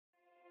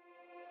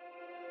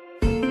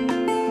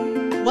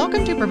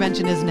Welcome to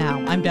Prevention is Now.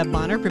 I'm Deb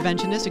Barnard,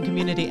 preventionist and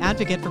community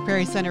advocate for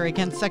Perry Center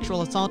Against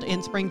Sexual Assault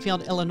in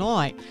Springfield,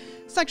 Illinois.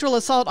 Sexual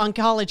assault on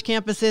college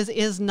campuses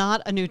is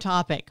not a new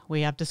topic.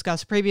 We have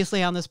discussed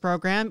previously on this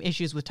program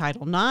issues with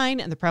Title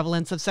IX and the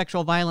prevalence of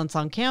sexual violence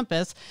on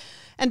campus.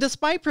 And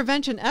despite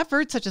prevention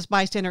efforts such as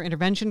bystander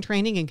intervention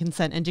training and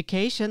consent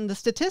education, the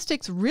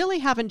statistics really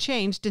haven't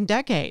changed in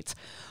decades.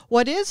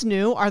 What is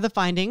new are the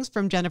findings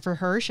from Jennifer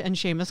Hirsch and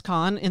Shamus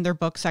Kahn in their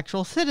book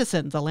Sexual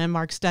Citizens, a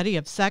landmark study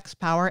of sex,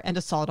 power, and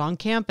assault on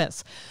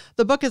campus.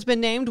 The book has been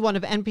named one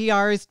of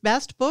NPR's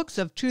best books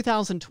of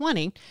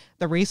 2020.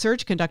 The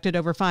research, conducted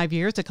over 5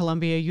 years at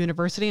Columbia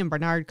University and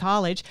Barnard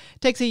College,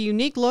 takes a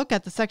unique look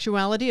at the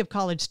sexuality of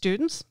college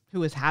students,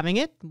 who is having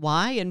it,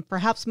 why, and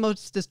perhaps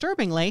most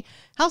disturbingly,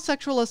 how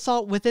sexual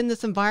assault within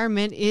this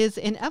environment is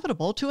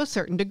inevitable to a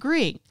certain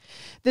degree.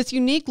 This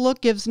unique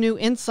look gives new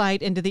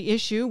insight into the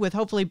issue with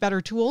hopefully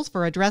better tools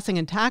for addressing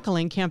and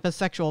tackling campus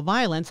sexual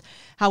violence.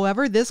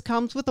 However, this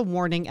comes with a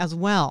warning as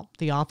well.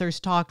 The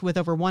authors talked with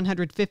over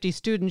 150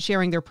 students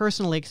sharing their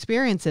personal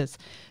experiences.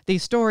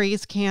 These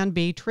stories can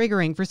be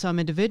triggering for some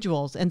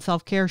individuals, and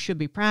self-care should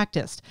be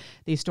practiced.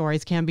 These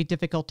stories can be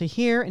difficult to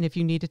hear, and if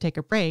you need to take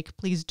a break,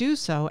 please do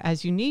so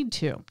as you need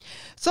to.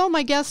 So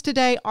my guests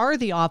today are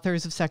the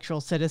authors of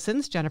Sexual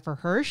Citizens. Jennifer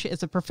Hirsch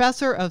is a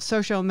professor of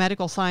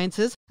socio-medical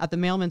sciences at the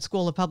Mailman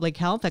School of Public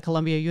Health at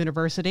Columbia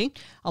University.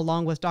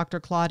 Along with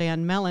Dr. Claude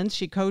Ann Mellons,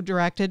 she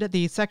co-directed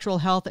the Sexual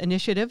Health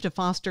Initiative to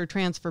Foster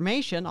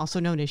Transformation, also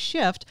known as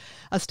SHIFT,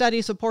 a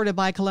study supported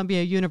by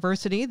Columbia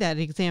University that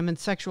examines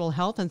sexual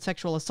health and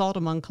sexual assault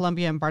among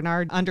Columbia and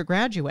Barnard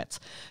undergraduates.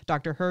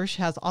 Dr. Hirsch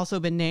has also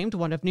been named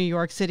one of New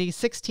York City's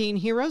 16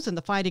 heroes in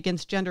the fight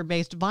against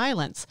gender-based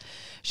violence.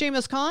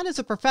 Shamus Kahn is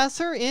a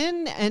professor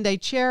in and a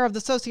chair of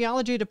the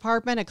sociology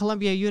department at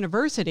Columbia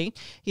University.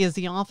 He is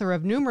the author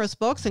of numerous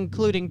books,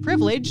 including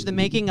Privilege, The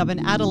Making of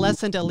an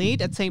Adolescent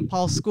Elite at St.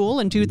 Paul's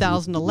School in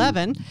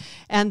 2011,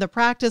 and The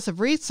Practice of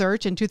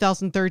Research in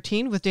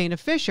 2013 with Dana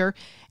Fisher,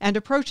 and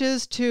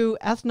Approaches to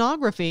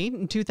Ethnography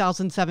in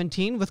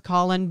 2017 with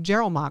Colin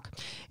Jerelmach.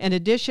 In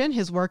addition,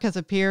 his work has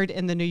appeared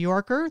in The New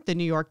Yorker, The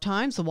New York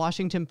Times, The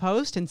Washington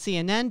Post, and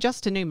CNN,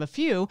 just to name a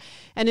few.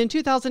 And in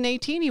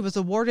 2018, he was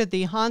awarded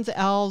the Hans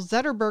L.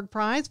 Zetterberg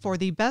Prize for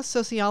the Best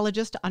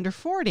Sociologist Under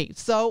 40.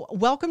 So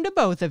welcome to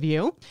both of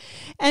you.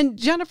 And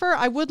Jennifer,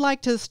 I would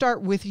like to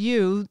start with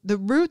you. The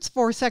roots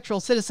for Sexual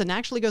Citizen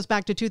actually goes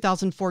back to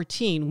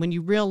 2014 when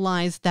you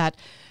realized that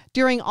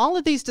during all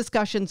of these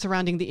discussions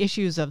surrounding the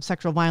issues of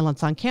sexual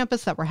violence on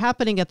campus that were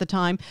happening at the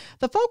time,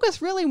 the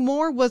focus really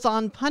more was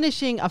on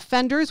punishing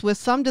offenders with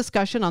some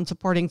discussion on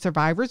supporting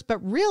survivors, but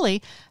really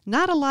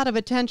not a lot of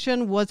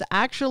attention was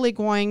actually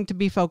going to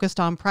be focused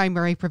on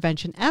primary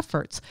prevention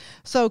efforts.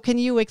 So can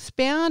you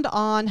expand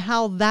on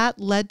how that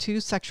led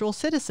to Sexual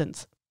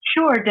Citizens?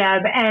 Sure,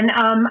 Deb. And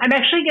I'm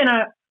actually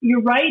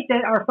you're right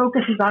that our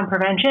focus is on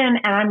prevention,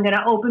 and I'm going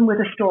to open with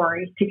a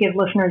story to give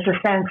listeners a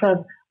sense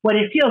of what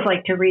it feels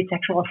like to read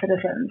Sexual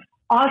Citizens.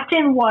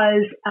 Austin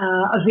was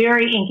a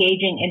very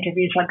engaging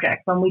interview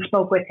subject when we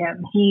spoke with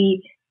him.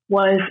 He'd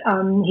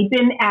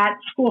been at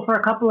school for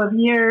a couple of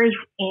years,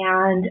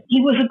 and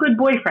he was a good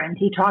boyfriend.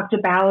 He talked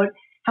about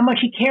how much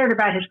he cared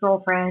about his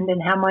girlfriend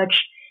and how much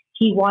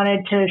he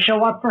wanted to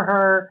show up for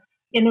her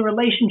in the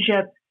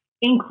relationship,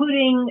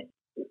 including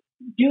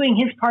doing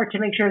his part to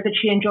make sure that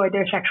she enjoyed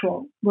their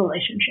sexual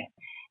relationship.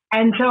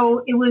 And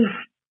so it was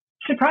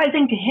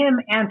surprising to him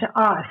and to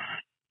us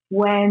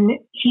when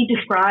he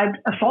described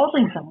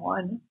assaulting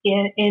someone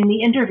in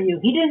the interview.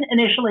 He didn't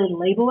initially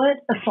label it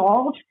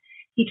assault.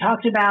 He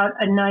talked about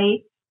a night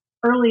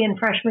early in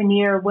freshman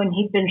year when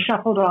he'd been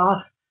shuffled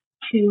off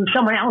to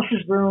someone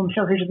else's room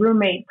so his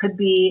roommate could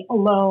be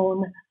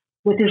alone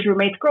with his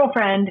roommate's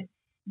girlfriend.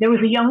 There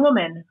was a young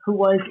woman who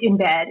was in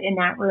bed in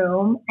that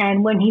room,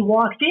 and when he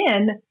walked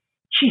in,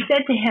 she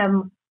said to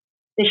him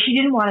that she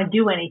didn't want to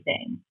do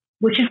anything,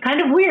 which is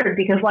kind of weird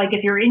because, like,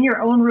 if you're in your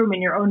own room,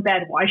 in your own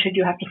bed, why should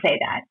you have to say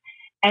that?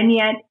 And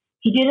yet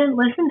he didn't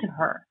listen to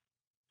her.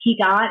 He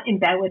got in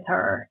bed with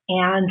her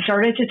and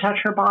started to touch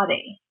her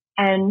body.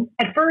 And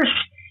at first,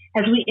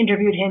 as we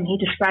interviewed him, he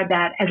described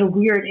that as a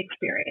weird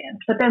experience.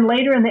 But then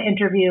later in the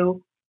interview,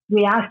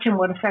 we asked him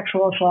what a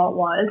sexual assault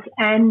was,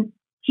 and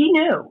he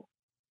knew.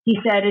 He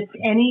said it's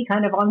any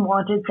kind of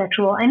unwanted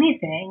sexual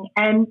anything.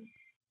 And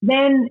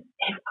then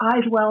his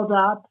eyes welled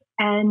up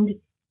and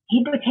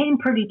he became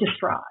pretty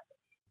distraught.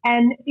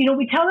 And,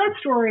 we tell that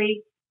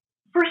story,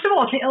 first of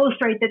all, to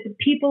illustrate that the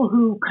people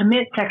who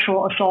commit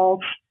sexual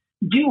assaults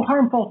do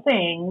harmful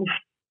things,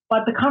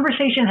 but the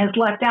conversation has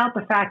left out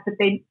the fact that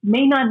they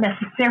may not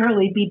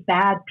necessarily be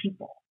bad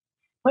people.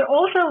 But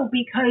also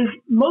because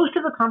most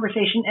of the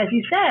conversation, as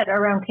you said,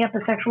 around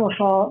campus sexual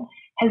assault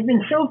has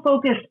been so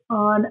focused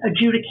on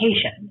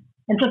adjudication.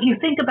 And so if you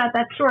think about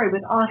that story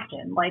with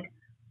Austin, like,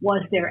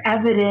 was there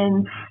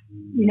evidence?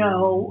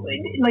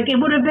 It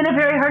would have been a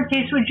very hard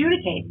case to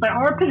adjudicate. But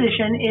our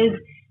position is,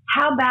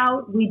 how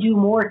about we do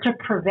more to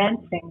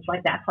prevent things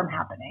like that from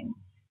happening?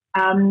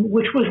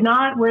 Which was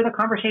not where the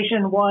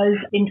conversation was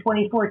in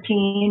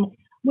 2014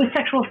 with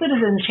Sexual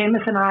Citizens.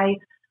 Shamus and I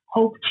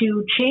hope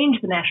to change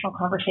the national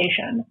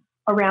conversation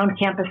around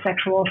campus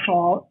sexual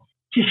assault,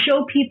 to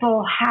show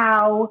people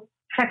how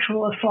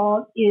sexual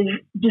assault is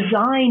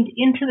designed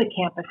into the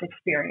campus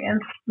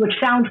experience, which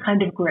sounds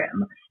kind of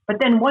grim. But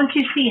then once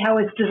you see how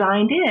it's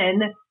designed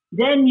in,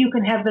 then you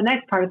can have the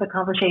next part of the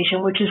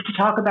conversation, which is to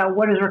talk about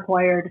what is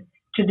required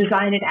to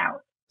design it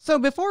out. So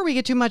before we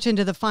get too much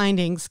into the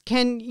findings,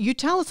 can you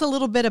tell us a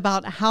little bit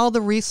about how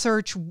the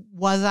research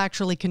was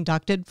actually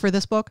conducted for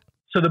this book?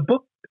 So the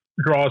book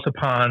draws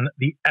upon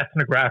the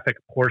ethnographic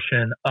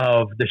portion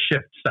of the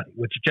SHIFT study,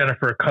 which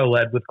Jennifer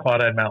co-led with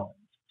Claudia Mellons.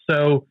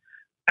 So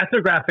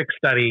ethnographic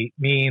study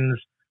means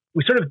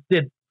we sort of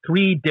did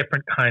three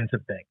different kinds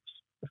of things.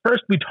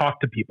 First, we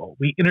talked to people.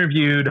 We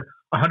interviewed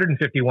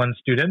 151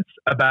 students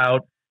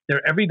about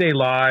their everyday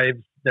lives,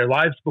 their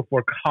lives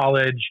before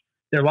college,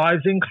 their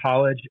lives in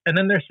college, and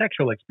then their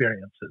sexual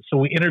experiences. So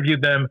we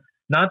interviewed them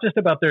not just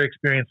about their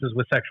experiences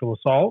with sexual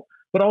assault,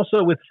 but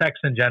also with sex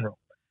in general.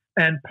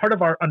 And part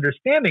of our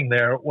understanding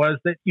there was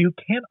that you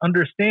can't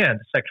understand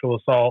sexual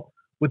assault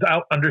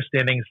without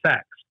understanding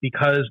sex,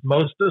 because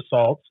most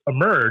assaults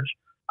emerge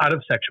out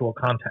of sexual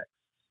context.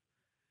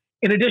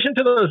 In addition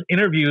to those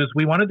interviews,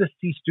 we wanted to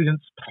see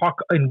students talk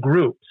in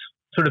groups,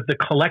 sort of the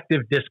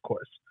collective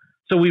discourse.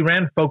 So we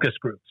ran focus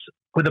groups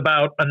with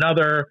about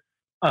another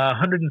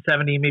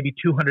 170, maybe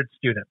 200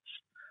 students.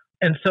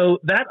 And so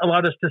that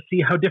allowed us to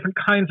see how different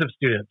kinds of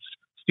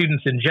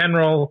students in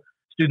general,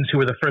 students who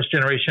were the first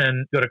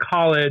generation go to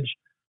college,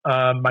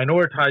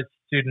 minoritized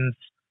students,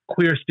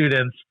 queer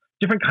students,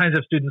 different kinds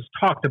of students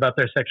talked about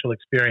their sexual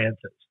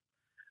experiences.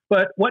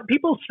 But what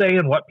people say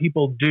and what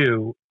people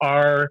do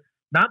are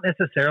not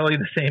necessarily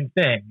the same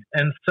thing.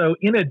 And so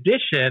in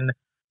addition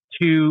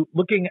to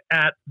looking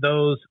at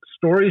those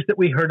stories that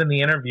we heard in the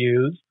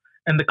interviews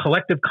and the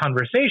collective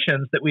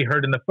conversations that we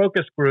heard in the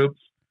focus groups,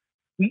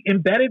 we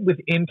embedded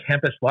within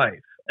campus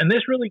life. And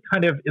this really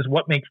kind of is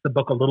what makes the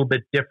book a little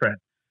bit different.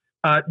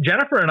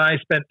 Jennifer and I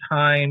spent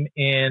time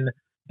in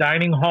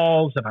dining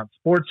halls and on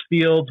sports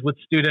fields with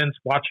students,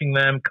 watching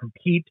them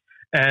compete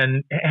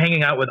and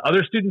hanging out with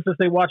other students as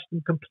they watched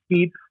them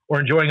compete or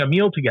enjoying a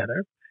meal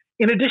together.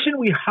 In addition,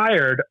 we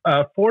hired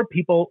 4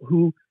 people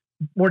who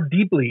were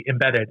deeply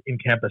embedded in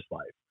campus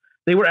life.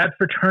 They were at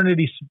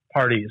fraternity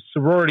parties,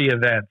 sorority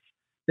events.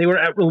 They were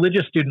at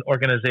religious student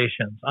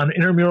organizations, on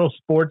intramural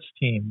sports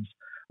teams.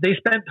 They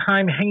spent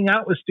time hanging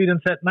out with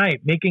students at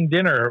night, making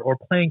dinner or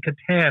playing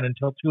Catan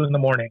until 2 in the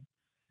morning.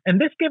 And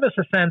this gave us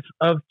a sense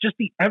of just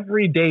the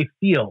everyday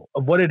feel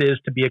of what it is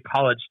to be a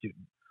college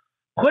student.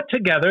 Put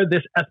together,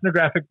 this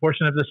ethnographic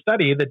portion of the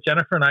study that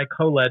Jennifer and I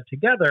co-led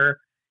together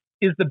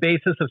is the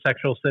basis of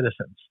Sexual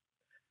Citizens.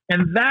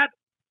 And that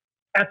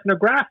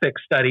ethnographic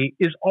study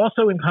is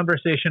also in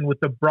conversation with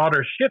the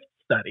broader SHIFT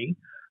study,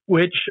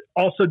 which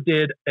also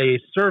did a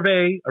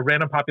survey, a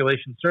random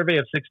population survey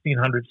of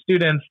 1,600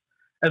 students,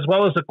 as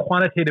well as a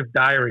quantitative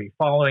diary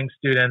following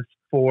students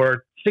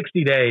for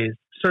 60 days,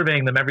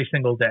 surveying them every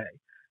single day.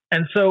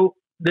 And so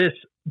this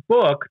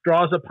book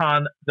draws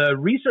upon the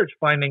research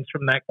findings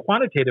from that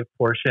quantitative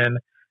portion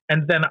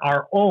and then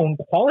our own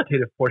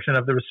qualitative portion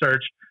of the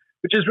research,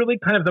 which is really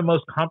kind of the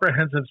most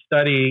comprehensive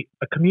study,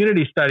 a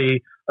community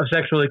study of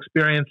sexual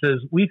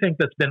experiences we think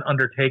that's been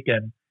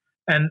undertaken.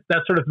 And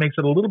that sort of makes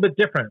it a little bit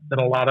different than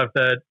a lot of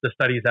the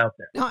studies out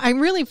there. Now, I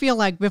really feel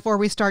like before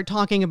we start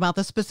talking about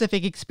the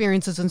specific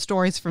experiences and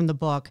stories from the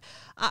book,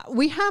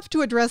 we have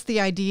to address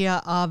the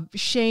idea of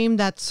shame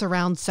that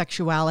surrounds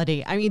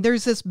sexuality. I mean,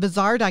 there's this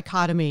bizarre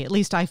dichotomy, at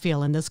least I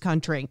feel, in this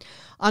country.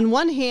 On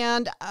one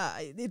hand,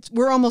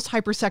 we're almost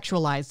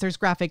hypersexualized. There's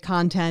graphic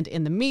content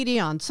in the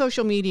media, on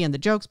social media, and the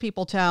jokes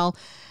people tell.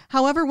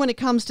 However, when it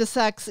comes to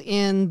sex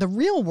in the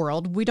real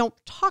world, we don't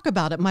talk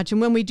about it much.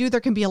 And when we do, there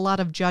can be a lot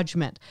of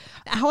judgment.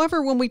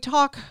 However, when we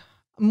talk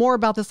more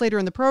about this later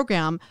in the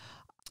program,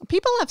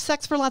 people have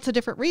sex for lots of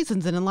different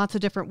reasons and in lots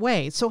of different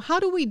ways. So how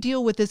do we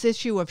deal with this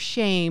issue of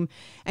shame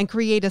and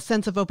create a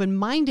sense of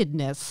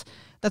open-mindedness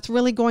that's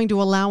really going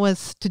to allow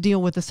us to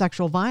deal with the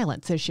sexual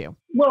violence issue?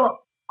 Well,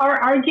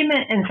 our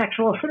argument in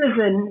Sexual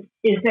Citizen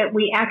is that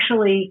we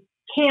actually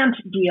can't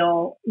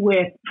deal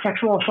with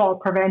sexual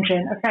assault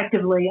prevention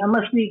effectively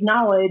unless we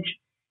acknowledge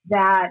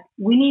that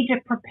we need to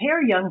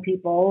prepare young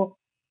people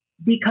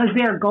because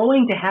they're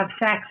going to have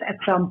sex at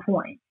some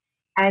point.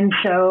 And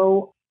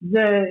so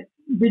the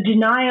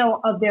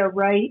denial of their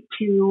right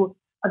to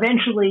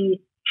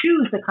eventually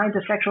choose the kinds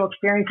of sexual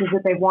experiences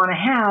that they want to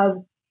have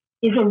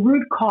is a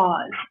root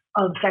cause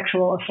of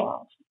sexual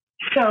assault.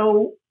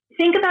 So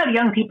think about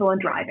young people and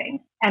driving.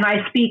 And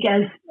I speak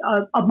as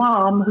a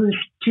mom whose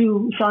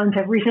 2 sons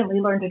have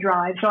recently learned to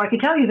drive. So I can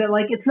tell you that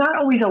it's not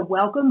always a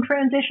welcome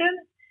transition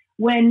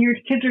when your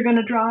kids are going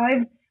to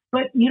drive,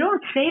 but you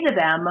don't say to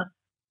them,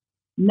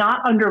 not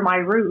under my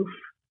roof,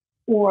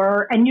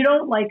 and you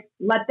don't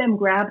let them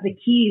grab the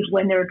keys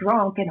when they're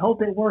drunk and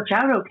hope it works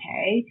out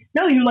okay.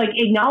 No, you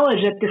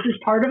acknowledge that this is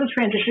part of a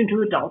transition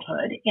to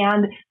adulthood.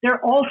 And there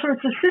are all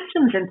sorts of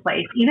systems in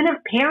place. Even if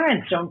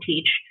parents don't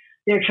teach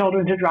their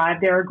children to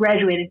drive, there are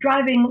graduated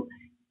driving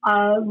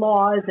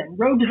laws and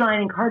road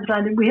design and car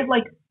design. And we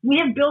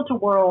have built a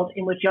world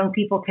in which young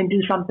people can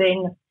do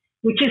something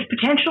which is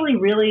potentially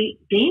really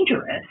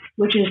dangerous,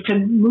 which is to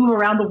move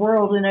around the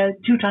world in a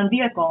 2-ton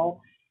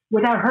vehicle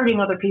without hurting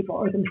other people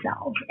or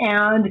themselves.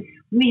 And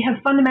we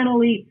have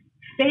fundamentally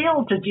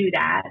failed to do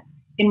that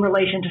in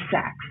relation to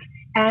sex.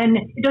 And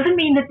it doesn't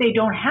mean that they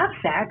don't have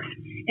sex.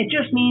 It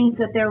just means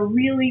that they're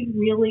really,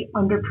 really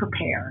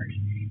underprepared.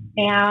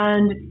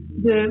 And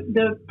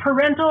the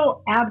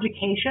parental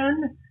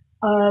abdication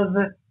of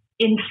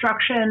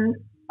instruction,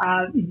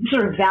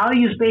 sort of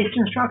values-based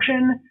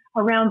instruction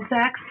around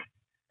sex,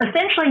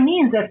 essentially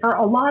means that for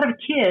a lot of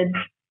kids,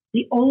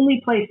 the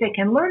only place they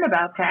can learn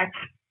about sex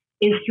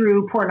is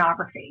through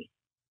pornography.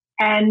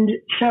 And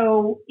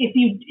so if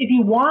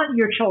you want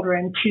your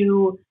children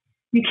to,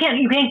 you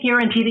can't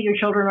guarantee that your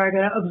children are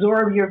going to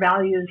absorb your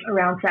values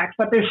around sex,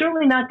 but they're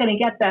certainly not going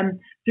to get them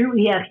through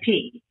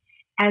ESP.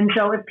 And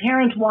so if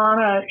parents want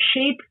to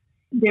shape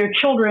their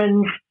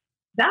children's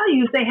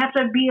values, they have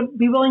to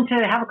be willing to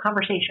have a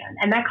conversation.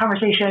 And that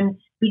conversation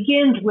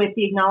begins with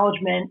the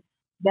acknowledgement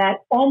that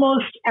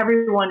almost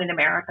everyone in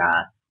America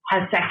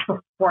has sex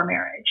before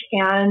marriage.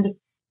 And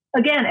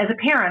again, as a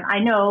parent, I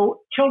know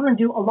children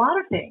do a lot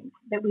of things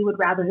that we would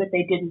rather that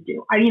they didn't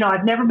do.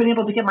 I've never been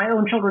able to get my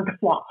own children to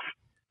floss,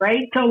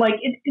 right? So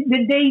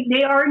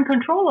they are in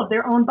control of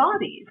their own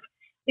bodies.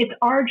 It's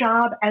our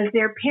job as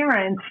their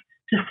parents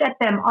to set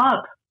them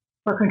up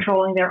for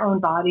controlling their own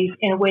bodies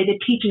in a way that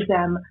teaches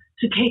them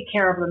to take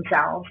care of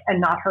themselves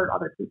and not hurt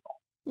other people.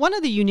 One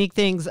of the unique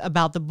things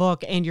about the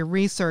book and your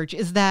research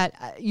is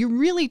that you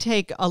really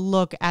take a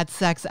look at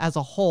sex as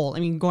a whole.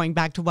 I mean, going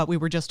back to what we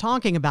were just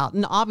talking about,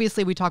 and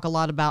obviously you talk a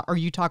lot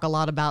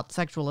about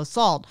sexual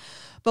assault.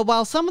 But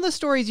while some of the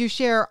stories you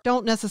share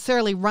don't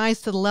necessarily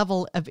rise to the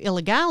level of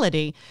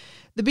illegality,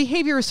 the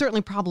behavior is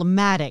certainly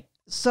problematic.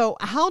 So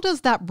how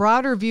does that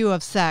broader view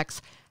of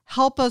sex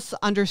help us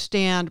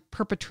understand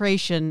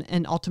perpetration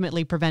and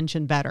ultimately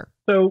prevention better?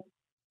 So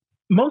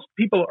most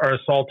people are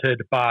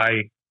assaulted by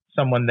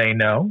someone they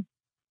know,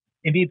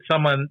 indeed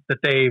someone that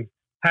they've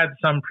had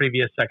some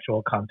previous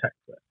sexual contact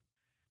with.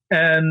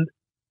 And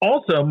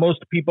also, most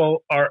people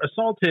are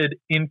assaulted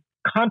in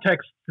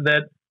contexts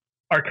that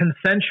are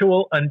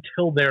consensual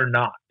until they're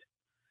not.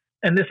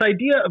 And this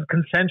idea of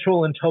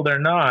consensual until they're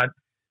not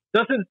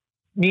doesn't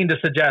mean to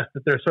suggest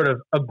that there's sort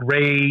of a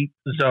gray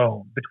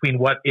zone between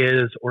what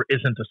is or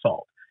isn't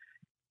assault.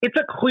 It's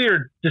a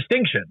clear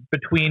distinction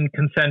between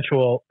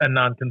consensual and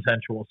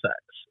non-consensual sex,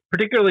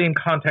 particularly in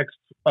contexts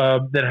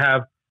that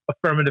have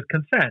affirmative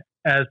consent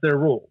as their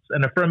rules.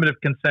 And affirmative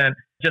consent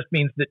just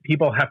means that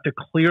people have to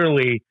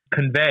clearly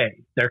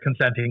convey they're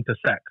consenting to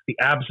sex. The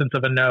absence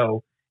of a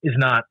no is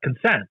not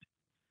consent.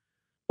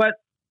 But,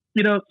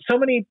 so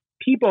many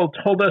people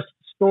told us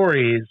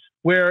stories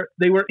where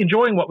they were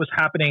enjoying what was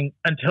happening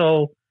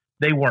until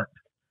they weren't.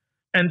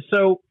 And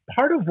so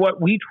part of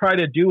what we try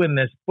to do in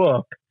this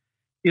book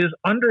is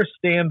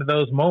understand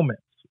those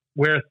moments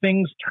where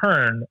things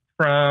turn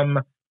from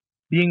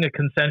being a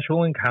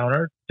consensual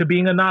encounter to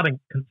being a not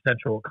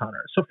consensual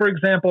encounter. So, for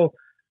example,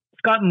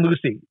 Scott and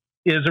Lucy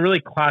is a really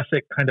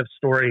classic kind of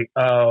story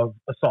of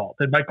assault.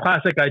 And by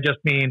classic, I just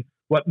mean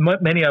what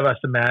many of us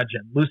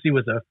imagine. Lucy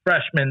was a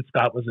freshman,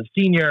 Scott was a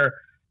senior.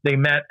 They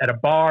met at a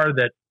bar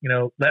that,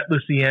 let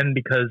Lucy in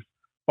because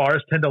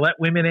bars tend to let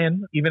women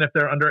in, even if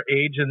they're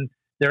underage, and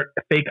their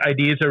fake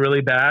IDs are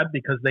really bad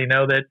because they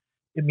know that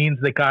it means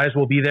that guys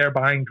will be there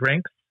buying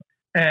drinks.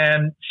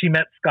 And she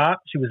met Scott.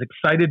 She was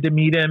excited to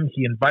meet him.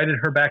 He invited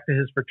her back to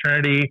his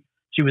fraternity.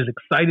 She was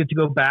excited to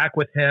go back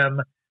with him.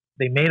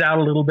 They made out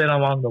a little bit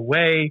along the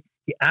way.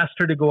 He asked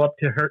her to go up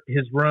to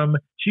his room.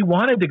 She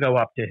wanted to go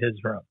up to his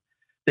room.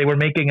 They were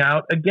making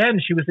out. Again,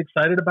 she was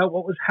excited about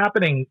what was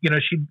happening.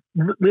 She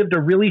lived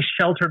a really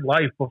sheltered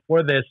life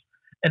before this.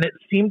 And it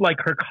seemed like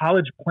her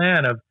college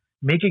plan of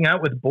making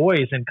out with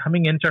boys and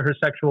coming into her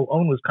sexual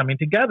own was coming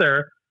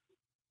together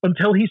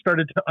until he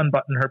started to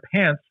unbutton her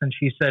pants and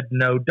she said,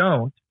 "No,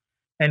 don't."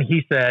 And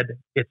he said,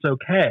 "It's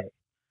okay."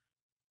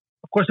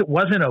 Of course, it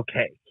wasn't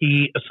okay.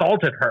 He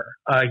assaulted her.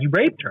 He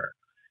raped her.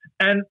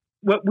 And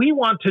what we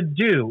want to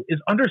do is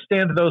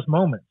understand those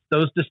moments,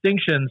 those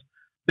distinctions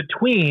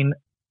between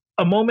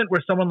a moment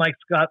where someone like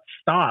Scott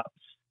stops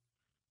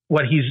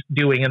what he's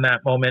doing in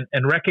that moment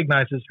and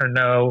recognizes her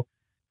no,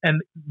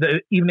 and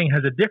the evening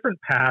has a different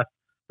path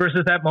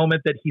versus that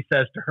moment that he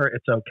says to her,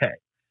 "It's okay."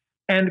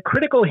 And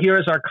critical here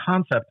is our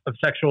concept of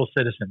sexual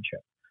citizenship.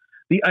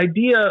 The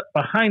idea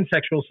behind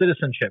sexual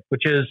citizenship,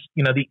 which is,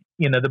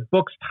 the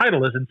book's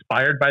title is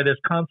inspired by this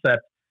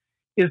concept,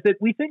 is that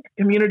we think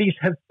communities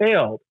have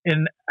failed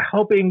in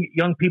helping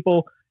young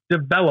people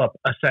develop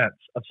a sense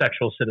of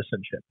sexual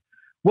citizenship.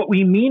 What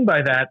we mean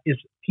by that is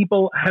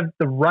people have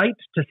the right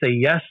to say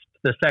yes to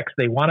the sex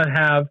they want to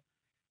have,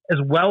 as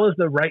well as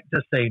the right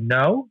to say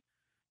no,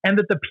 and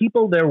that the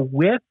people they're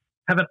with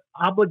have an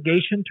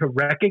obligation to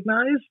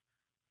recognize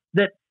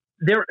that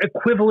they're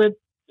equivalent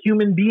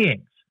human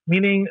beings,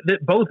 meaning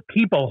that both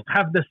people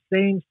have the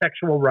same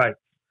sexual rights.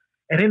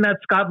 And in that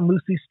Scott and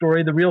Lucy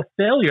story, the real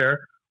failure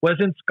was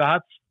in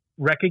Scott's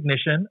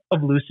recognition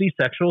of Lucy's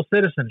sexual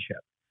citizenship.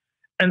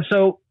 And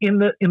so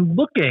in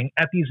looking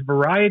at these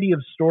variety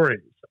of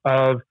stories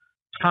of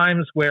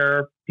times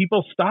where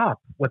people stop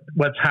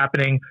what's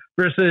happening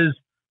versus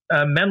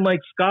men like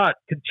Scott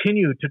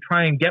continue to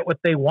try and get what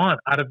they want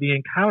out of the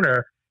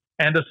encounter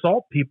and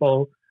assault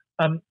people,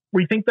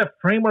 we think the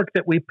framework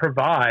that we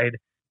provide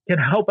can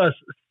help us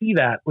see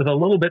that with a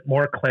little bit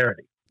more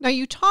clarity. Now,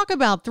 you talk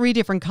about three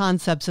different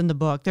concepts in the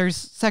book. There's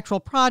sexual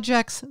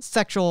projects,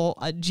 sexual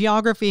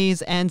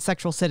geographies, and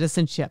sexual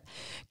citizenship.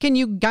 Can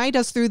you guide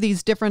us through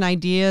these different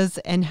ideas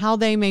and how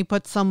they may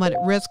put someone at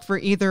risk for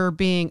either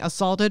being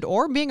assaulted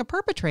or being a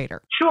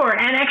perpetrator? Sure.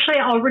 And actually,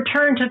 I'll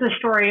return to the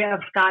story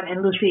of Scott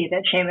and Lucy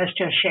that Shamus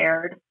just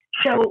shared.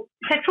 So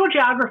sexual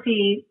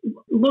geography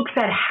looks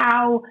at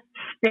how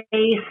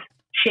space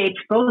shapes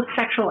both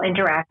sexual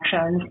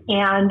interactions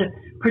and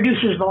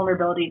produces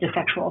vulnerability to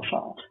sexual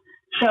assault.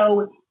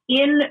 So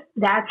in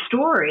that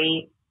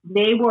story,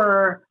 they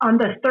were on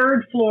the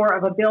third floor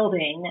of a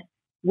building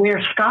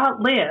where Scott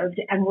lived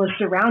and was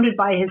surrounded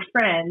by his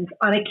friends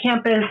on a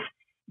campus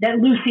that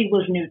Lucy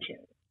was new to.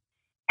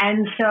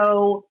 And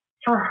so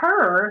for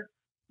her,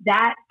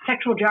 that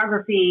sexual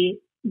geography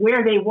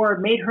where they were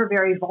made her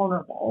very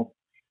vulnerable.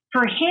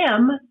 For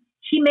him,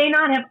 he may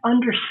not have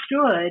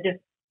understood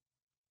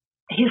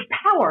his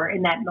power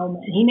in that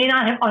moment. He may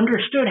not have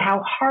understood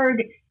how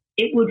hard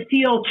it would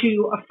feel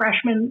to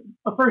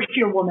a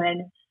first-year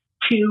woman,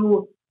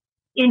 to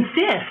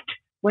insist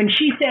when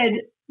she said,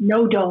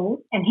 no,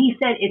 don't, and he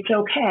said, it's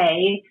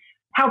okay,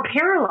 how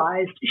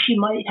paralyzed she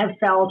might have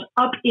felt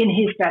up in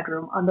his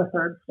bedroom on the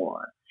third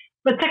floor.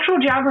 But sexual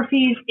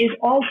geographies is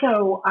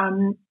also,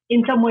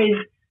 in some ways,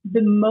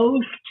 the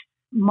most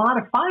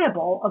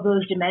modifiable of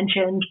those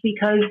dimensions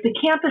because the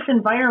campus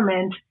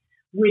environment,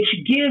 which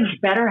gives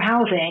better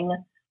housing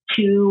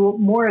to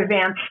more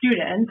advanced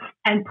students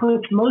and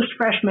puts most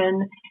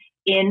freshmen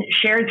in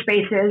shared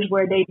spaces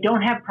where they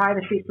don't have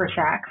privacy for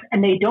sex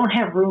and they don't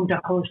have room to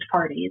host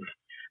parties.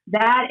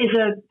 That is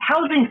a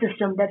housing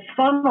system that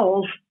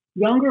funnels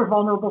younger,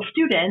 vulnerable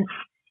students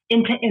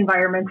into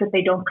environments that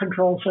they don't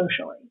control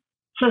socially.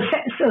 So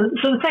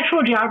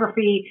sexual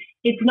geography,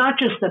 it's not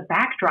just the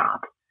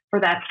backdrop for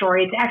that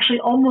story. It's actually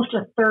almost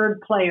a third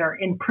player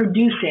in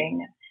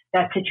producing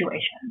that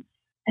situation.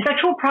 And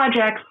sexual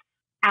projects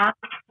ask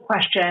the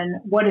question,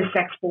 what is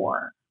sex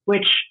for?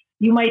 Which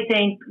you might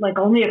think like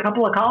only a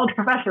couple of college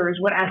professors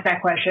would ask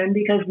that question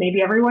because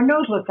maybe everyone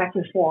knows what sex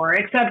is for,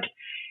 except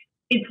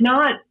it's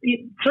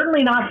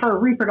certainly not for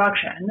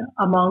reproduction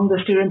among the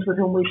students with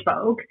whom we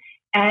spoke.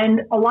 And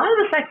a lot of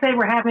the sex they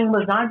were having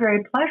was not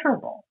very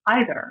pleasurable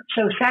either.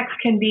 So sex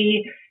can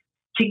be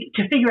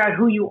to figure out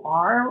who you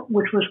are,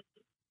 which was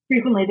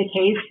frequently the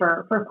case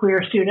for queer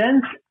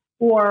students,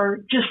 or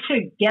just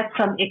to get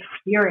some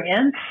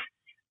experience.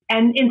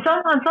 And in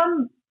some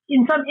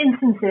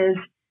instances,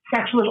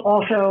 sex was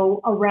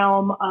also a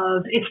realm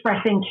of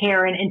expressing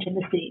care and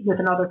intimacy with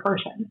another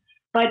person.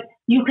 But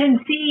you can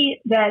see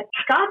that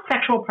Scott's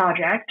sexual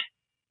project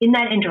in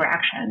that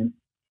interaction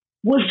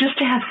was just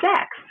to have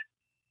sex.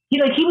 He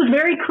was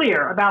very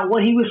clear about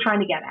what he was trying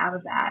to get out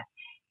of that.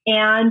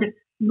 And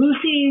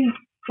Lucy's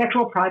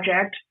sexual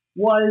project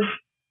was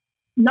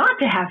not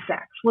to have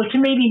sex, was to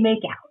maybe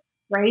make out,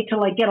 right? To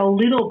get a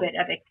little bit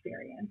of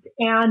experience.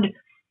 And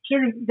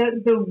sort of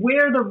the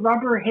where the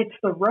rubber hits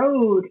the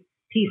road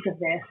piece of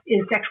this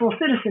is sexual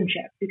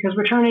citizenship, because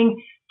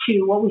returning to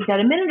what we said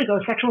a minute ago,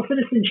 sexual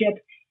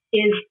citizenship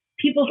is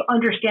people's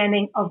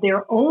understanding of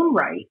their own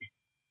right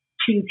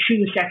to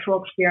choose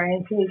sexual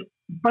experiences,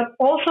 but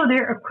also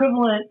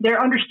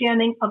their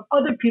understanding of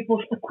other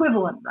people's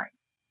equivalent rights.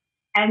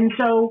 And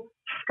so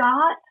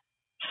Scott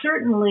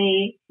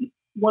certainly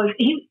was,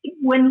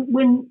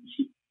 when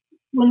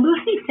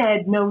Lucy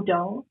said, no,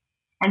 don't,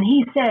 and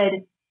he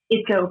said,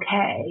 it's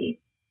okay,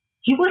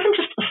 he wasn't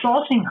just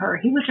assaulting her,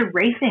 he was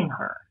erasing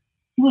her.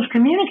 He was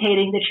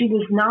communicating that she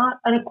was not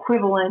an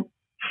equivalent,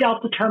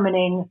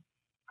 self-determining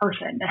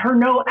person, that her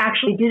no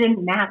actually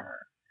didn't matter.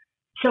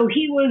 So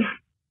he was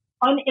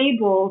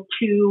unable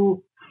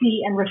to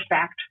see and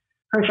respect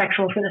her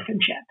sexual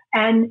citizenship.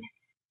 And,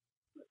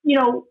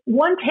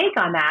 one take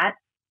on that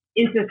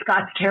is that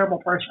Scott's a terrible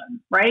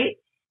person, right?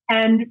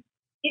 And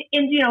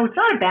it's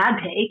not a bad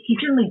take. He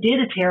certainly did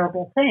a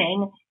terrible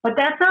thing, but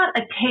that's not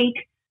a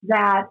take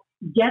that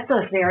gets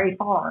us very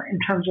far in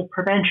terms of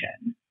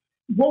prevention.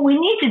 What we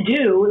need to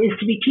do is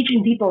to be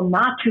teaching people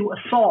not to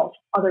assault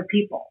other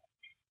people.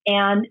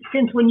 And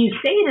since when you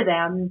say to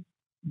them,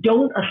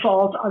 don't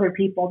assault other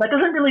people, that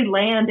doesn't really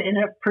land in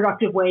a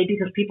productive way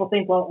because people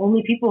think, well,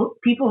 only people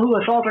who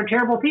assault are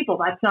terrible people.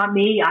 That's not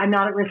me. I'm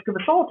not at risk of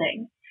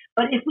assaulting.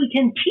 But if we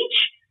can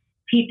teach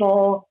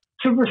people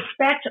to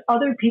respect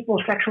other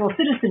people's sexual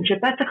citizenship,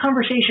 that's a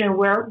conversation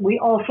where we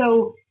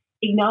also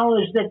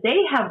acknowledge that they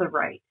have the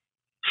right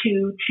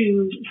to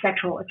choose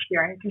sexual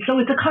experiences. So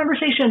it's a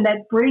conversation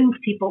that brings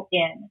people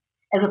in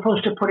as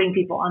opposed to putting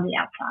people on the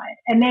outside.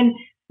 And then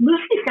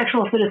Lucy's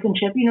sexual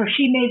citizenship,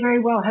 she may very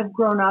well have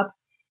grown up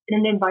in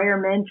an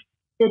environment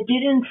that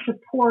didn't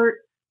support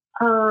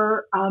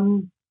her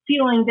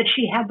feeling that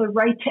she had the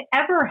right to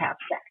ever have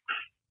sex,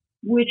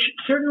 which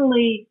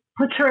certainly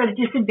puts her at a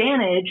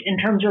disadvantage in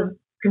terms of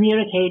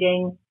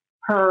communicating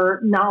her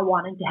not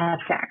wanting to have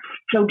sex.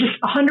 So just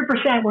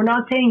 100%, we're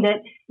not saying that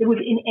it was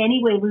in any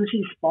way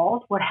Lucy's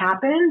fault what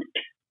happened,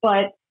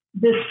 but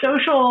the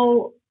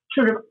social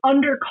sort of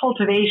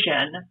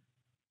undercultivation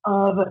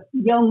of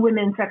young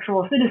women's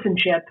sexual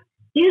citizenship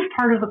is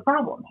part of the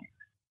problem here.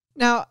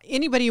 Now,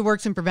 anybody who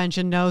works in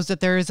prevention knows that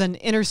there is an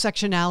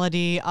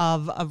intersectionality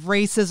of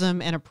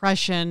racism and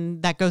oppression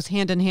that goes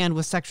hand in hand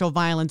with sexual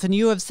violence. And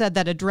you have said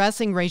that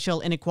addressing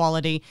racial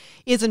inequality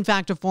is, in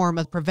fact, a form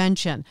of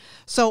prevention.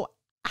 So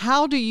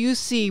how do you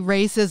see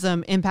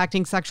racism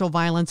impacting sexual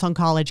violence on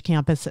college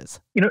campuses?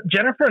 You know,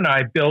 Jennifer and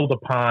I build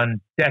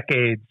upon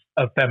decades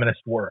of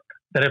feminist work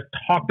that have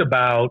talked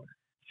about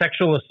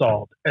sexual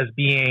assault as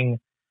being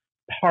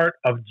part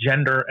of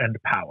gender and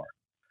power.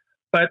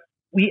 But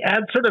we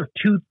add sort of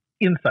two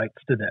insights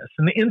to this.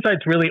 And the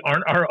insights really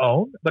aren't our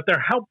own, but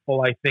they're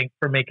helpful, I think,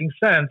 for making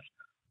sense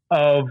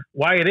of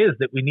why it is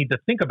that we need to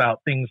think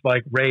about things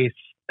like race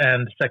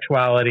and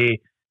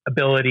sexuality,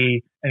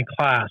 ability, and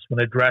class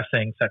when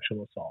addressing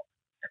sexual assault.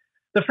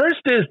 The first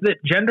is that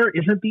gender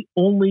isn't the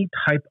only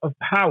type of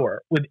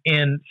power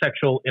within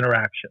sexual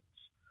interactions.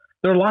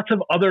 There are lots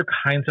of other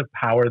kinds of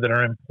power that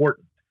are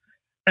important.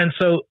 And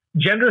so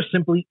gender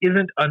simply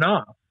isn't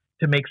enough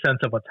to make sense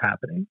of what's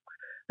happening.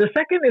 The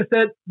second is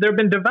that there have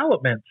been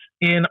developments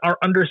in our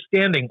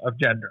understanding of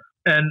gender.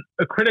 And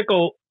a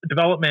critical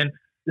development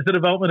is the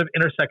development of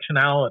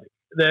intersectionality,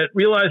 that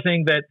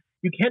realizing that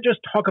you can't just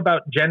talk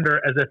about gender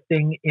as a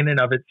thing in and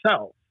of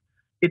itself.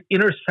 It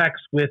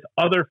intersects with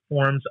other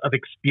forms of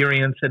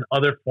experience and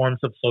other forms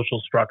of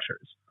social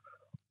structures.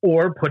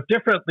 Or put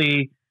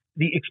differently,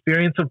 the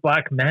experience of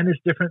Black men is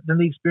different than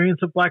the experience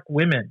of Black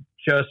women,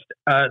 just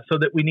so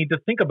that we need to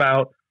think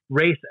about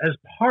race as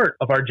part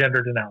of our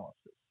gendered analysis.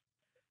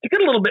 To get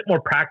a little bit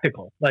more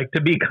practical, like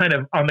to be kind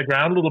of on the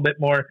ground a little bit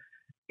more,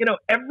 you know,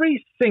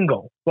 every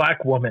single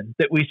Black woman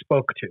that we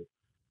spoke to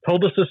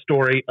told us a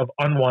story of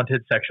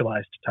unwanted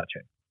sexualized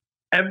touching.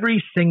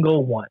 Every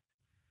single one.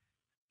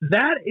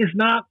 That is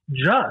not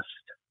just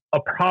a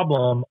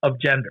problem of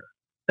gender.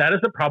 That is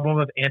a problem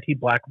of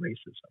anti-Black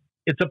racism.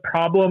 It's a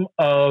problem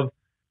of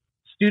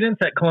students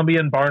at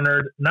Columbia and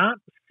Barnard not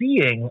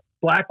seeing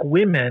Black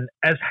women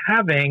as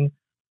having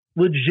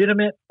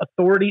legitimate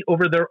authority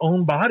over their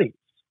own bodies,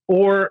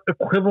 or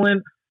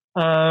equivalent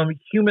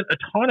human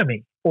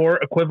autonomy, or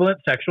equivalent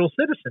sexual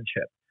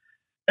citizenship.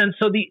 And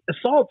so the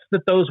assaults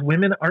that those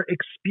women are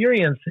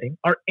experiencing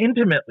are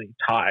intimately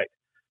tied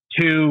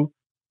to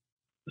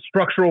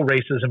structural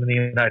racism in the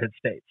United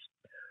States.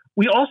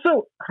 We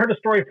also heard a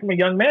story from a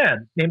young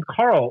man named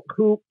Carl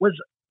who was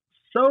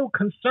so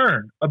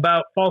concerned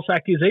about false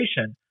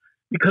accusation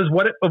because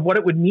of what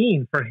it would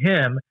mean for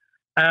him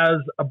as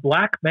a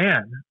Black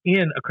man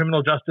in a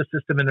criminal justice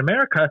system in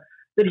America,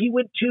 that he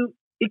went to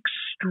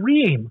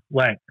extreme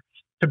lengths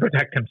to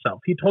protect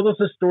himself. He told us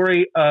a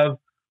story of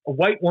a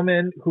white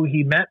woman who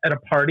he met at a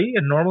party,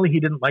 and normally he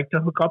didn't like to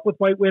hook up with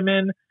white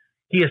women.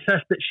 He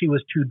assessed that she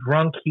was too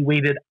drunk. He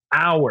waited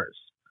hours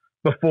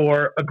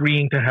before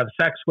agreeing to have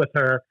sex with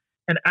her.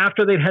 And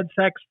after they'd had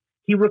sex,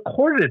 he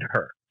recorded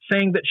her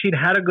saying that she'd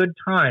had a good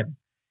time.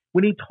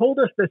 When he told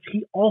us this,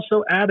 he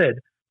also added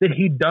that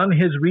he'd done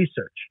his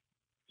research.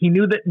 He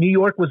knew that New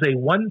York was a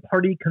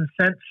one-party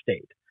consent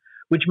state,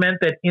 which meant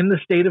that in the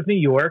state of New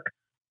York,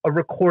 a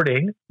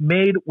recording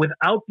made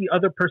without the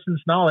other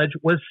person's knowledge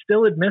was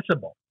still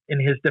admissible in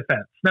his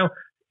defense. Now,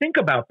 think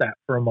about that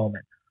for a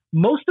moment.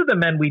 Most of the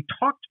men we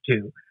talked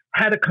to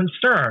had a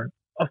concern,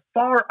 a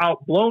far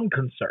outblown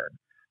concern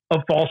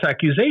of false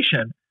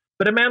accusation.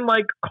 But a man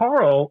like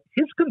Carl,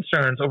 his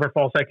concerns over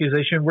false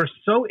accusation were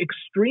so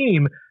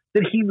extreme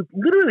that he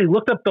literally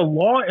looked up the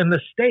law in the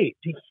state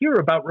to hear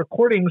about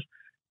recordings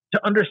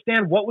to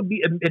understand what would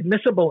be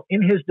admissible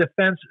in his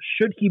defense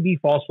should he be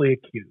falsely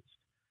accused.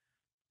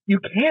 You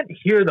can't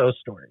hear those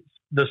stories,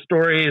 the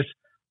stories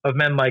of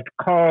men like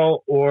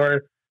Carl,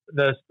 or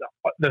the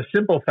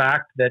simple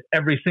fact that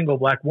every single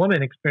Black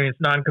woman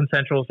experienced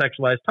non-consensual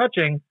sexualized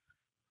touching,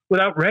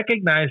 without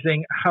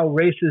recognizing how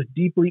race is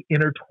deeply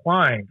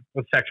intertwined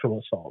with sexual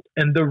assault.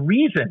 And the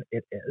reason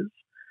it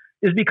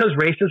is because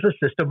race is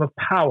a system of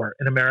power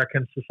in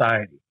American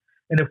society.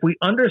 And if we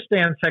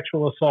understand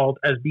sexual assault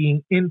as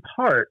being in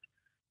part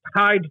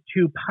tied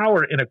to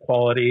power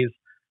inequalities,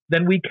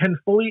 then we can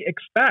fully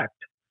expect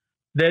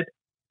that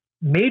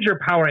major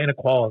power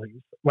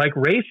inequalities like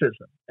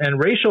racism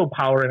and racial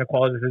power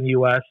inequalities in the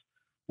U.S.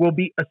 will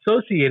be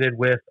associated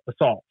with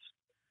assaults.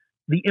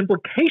 The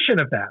implication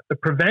of that, the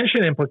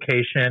prevention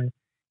implication,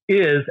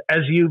 is,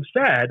 as you've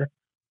said,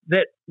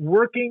 that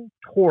working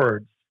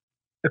towards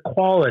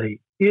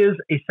equality is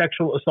a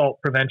sexual assault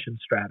prevention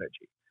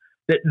strategy.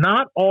 That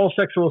not all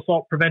sexual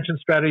assault prevention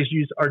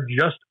strategies are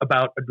just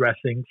about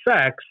addressing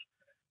sex.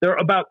 They're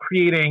about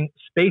creating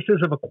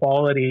spaces of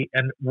equality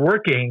and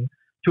working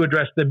to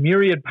address the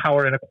myriad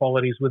power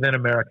inequalities within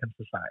American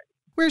society.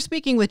 We're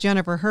speaking with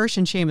Jennifer Hirsch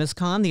and Shamus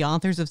Kahn, the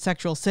authors of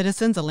Sexual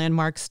Citizens, a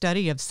landmark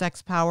study of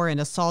sex, power, and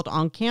assault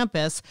on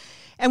campus.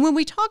 And when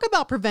we talk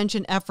about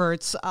prevention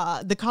efforts,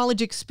 the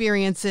college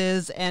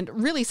experiences, and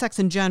really sex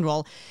in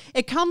general,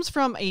 it comes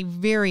from a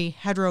very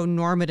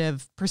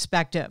heteronormative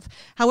perspective.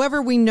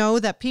 However, we know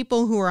that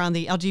people who are on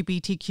the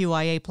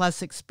LGBTQIA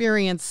plus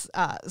experience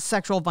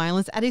sexual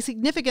violence at a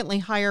significantly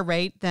higher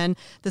rate than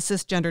the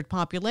cisgendered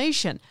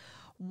population.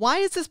 Why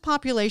is this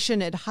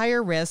population at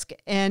higher risk,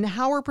 and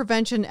how are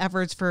prevention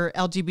efforts for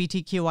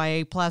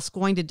LGBTQIA plus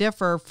going to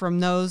differ from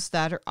those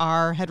that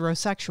are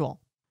heterosexual?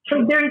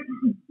 So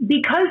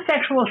because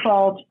sexual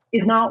assault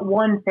is not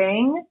one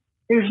thing,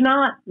 there's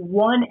not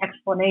one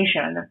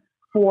explanation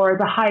for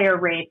the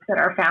higher rates that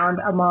are found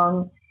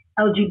among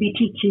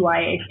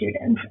LGBTQIA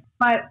students.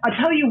 But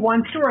I'll tell you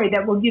one story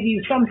that will give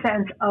you some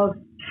sense of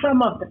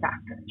some of the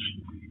factors.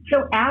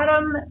 So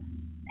Adam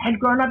had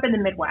grown up in the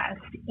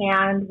Midwest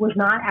and was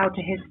not out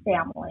to his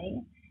family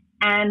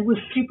and was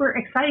super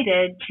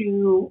excited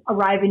to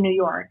arrive in New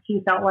York.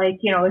 He felt like,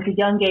 as a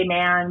young gay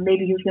man,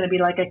 maybe he was going to be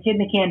like a kid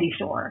in a candy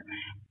store.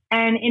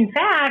 And in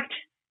fact,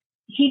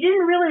 he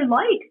didn't really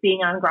like being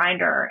on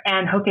Grindr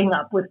and hooking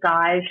up with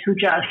guys who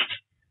just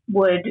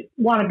would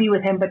want to be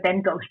with him but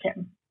then ghost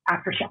him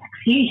after sex.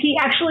 He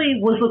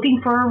actually was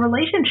looking for a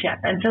relationship.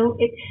 And so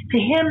to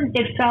him,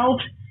 it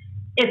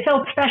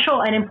felt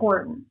special and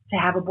important to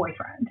have a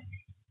boyfriend.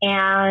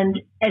 And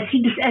as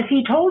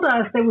he told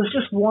us, there was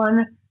just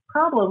one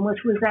problem, which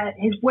was that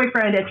his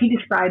boyfriend, as he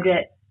described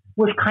it,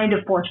 was kind of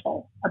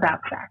forceful about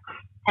sex.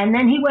 And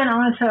then he went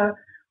on to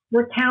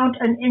recount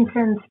an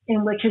instance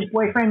in which his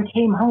boyfriend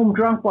came home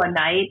drunk one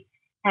night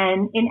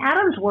and, in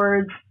Adam's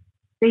words,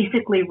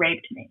 basically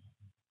raped me.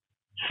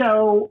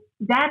 So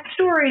that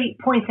story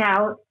points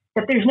out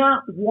that there's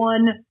not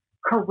one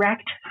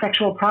correct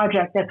sexual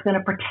project that's going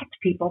to protect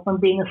people from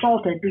being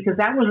assaulted, because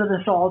that was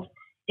an assault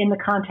in the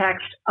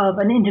context of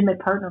an intimate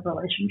partner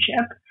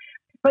relationship.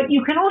 But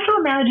you can also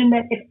imagine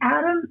that if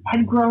Adam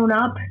had grown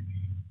up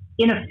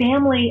in a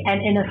family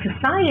and in a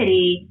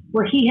society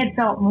where he had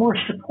felt more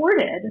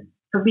supported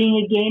for being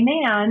a gay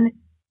man,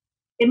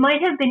 it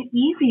might have been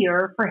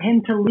easier for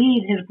him to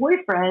leave his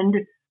boyfriend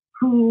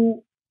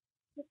who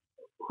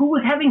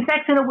was having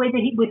sex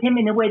with him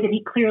in a way that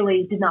he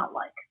clearly did not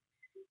like.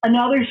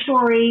 Another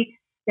story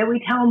that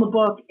we tell in the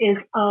book is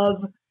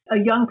of a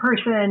young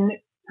person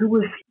who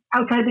was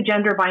outside the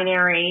gender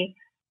binary,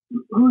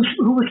 who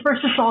was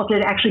first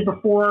assaulted actually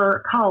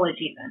before college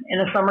even, in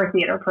a summer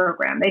theater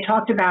program. They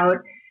talked about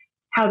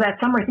how that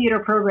summer theater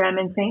program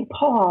in St.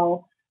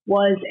 Paul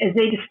was, as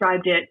they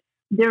described it,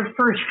 their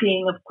first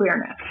seeing of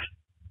queerness.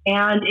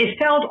 And it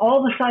felt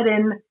all of a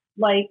sudden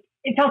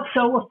it felt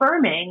so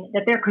affirming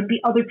that there could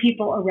be other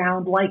people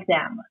around like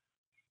them.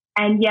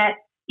 And yet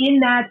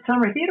in that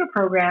summer theater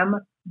program,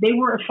 they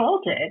were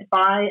assaulted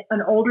by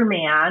an older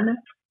man.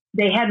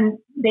 They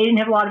didn't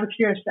have a lot of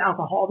experience with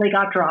alcohol. They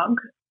got drunk,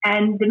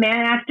 and the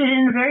man acted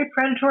in a very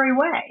predatory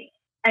way.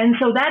 And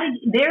so that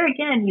there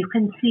again, you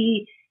can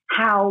see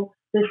how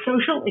the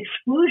social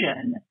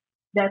exclusion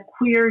that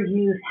queer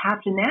youth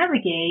have to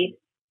navigate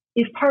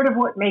is part of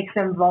what makes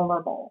them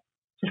vulnerable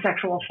to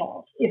sexual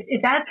assault.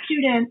 If that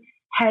student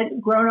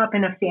had grown up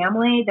in a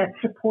family that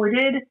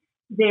supported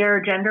their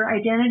gender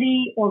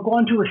identity, or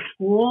gone to a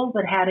school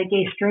that had a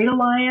gay-straight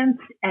alliance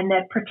and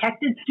that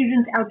protected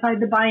students outside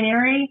the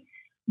binary,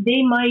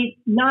 they might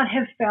not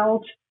have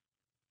felt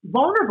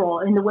vulnerable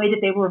in the way that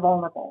they were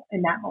vulnerable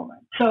in that moment.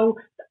 So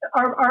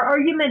our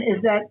argument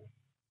is that,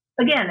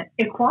 again,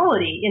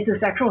 equality is a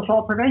sexual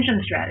assault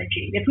prevention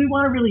strategy. If we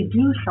want to really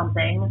do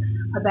something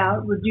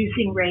about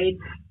reducing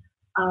rates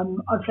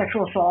of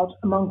sexual assault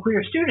among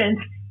queer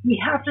students, we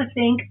have to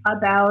think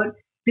about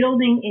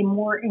building a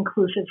more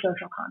inclusive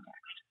social context.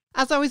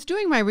 As I was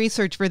doing my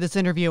research for this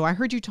interview, I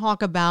heard you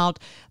talk about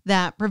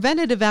that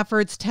preventative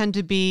efforts tend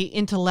to be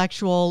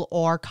intellectual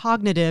or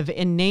cognitive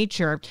in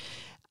nature.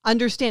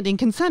 Understanding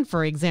consent,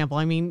 for example.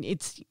 I mean,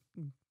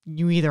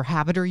 you either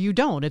have it or you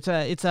don't. It's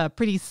a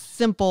pretty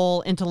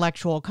simple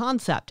intellectual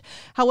concept.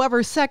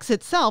 However, sex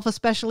itself,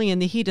 especially in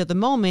the heat of the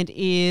moment,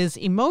 is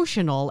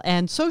emotional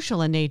and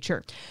social in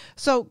nature.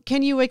 So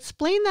can you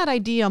explain that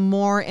idea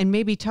more and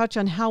maybe touch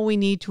on how we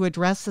need to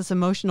address this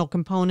emotional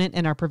component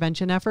in our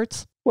prevention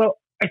efforts? Well,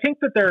 I think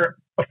that there are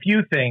a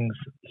few things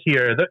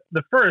here.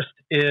 The first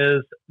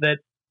is that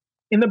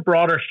in the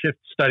broader SHIFT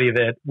study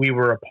that we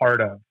were a part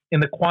of,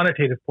 in the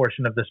quantitative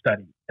portion of the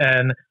study,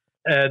 and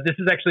this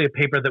is actually a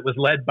paper that was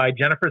led by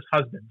Jennifer's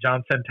husband,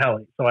 John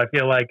Centelli. So I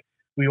feel like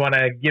we want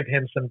to give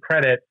him some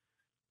credit.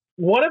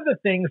 One of the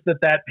things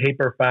that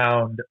paper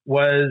found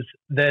was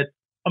that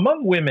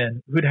among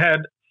women who'd had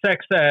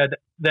sex ed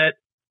that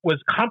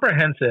was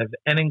comprehensive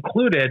and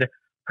included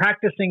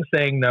practicing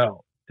saying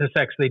no to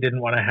sex they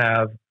didn't want to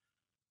have,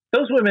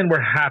 those women were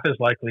half as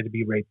likely to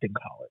be raped in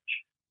college.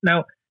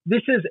 Now,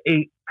 this is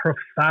a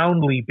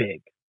profoundly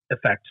big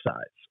effect size.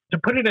 To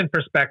put it in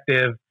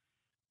perspective,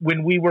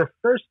 when we were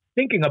first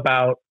thinking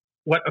about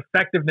what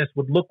effectiveness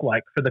would look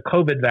like for the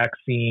COVID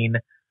vaccine,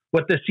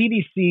 what the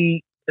CDC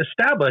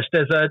established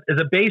as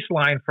a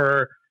baseline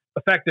for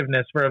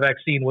effectiveness for a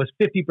vaccine was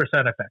 50%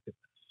 effectiveness.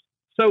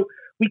 So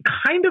we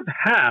kind of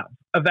have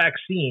a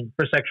vaccine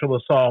for sexual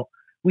assault.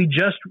 We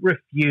just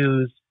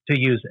refuse to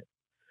use it.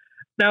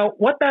 Now,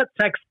 what that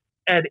sex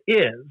ed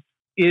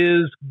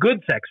is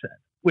good sex ed,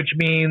 which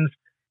means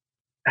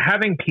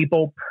having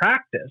people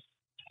practice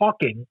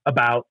talking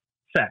about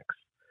sex.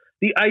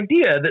 The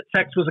idea that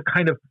sex was a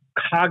kind of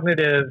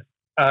cognitive,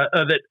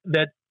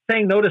 that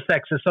saying no to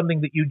sex is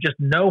something that you just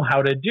know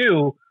how to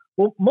do.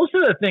 Well, most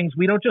of the things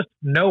we don't just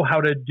know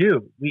how to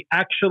do. We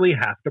actually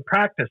have to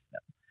practice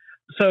them.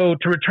 So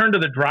to return to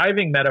the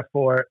driving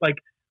metaphor, like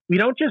we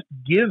don't just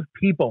give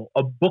people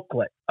a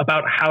booklet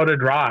about how to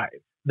drive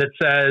that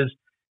says,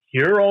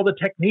 here are all the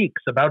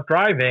techniques about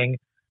driving,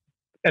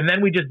 and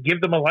then we just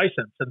give them a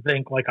license and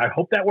think like, I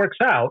hope that works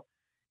out.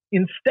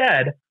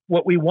 Instead,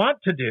 what we want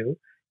to do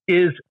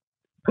is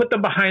put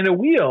them behind a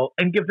wheel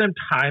and give them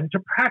time to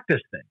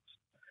practice things.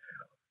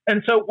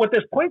 And so what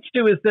this points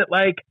to is that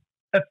like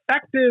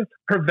effective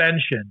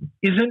prevention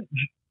isn't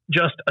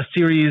just a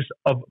series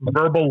of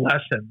verbal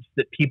lessons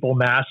that people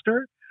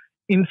master.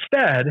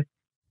 Instead,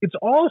 it's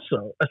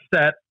also a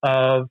set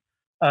of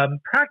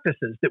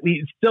practices that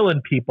we instill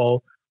in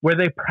people where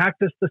they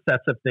practice the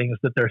sets of things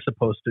that they're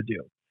supposed to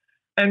do.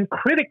 And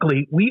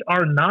critically, we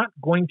are not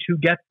going to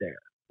get there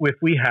if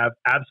we have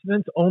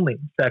abstinence-only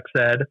sex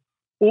ed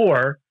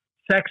or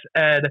sex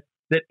ed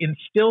that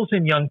instills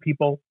in young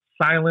people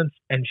silence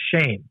and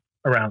shame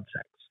around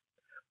sex.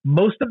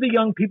 Most of the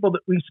young people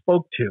that we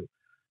spoke to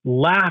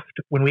laughed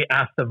when we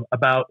asked them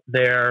about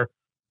their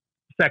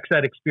sex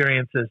ed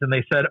experiences, and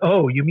they said,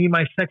 oh, you mean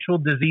my sexual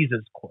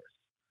diseases course?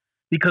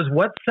 Because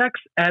what sex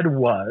ed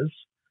was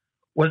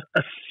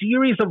a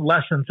series of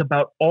lessons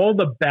about all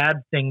the bad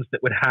things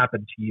that would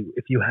happen to you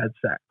if you had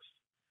sex.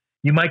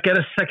 You might get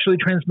a sexually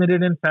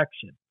transmitted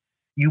infection.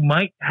 You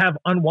might have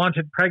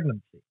unwanted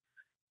pregnancy.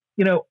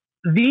 You know,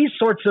 these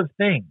sorts of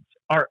things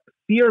are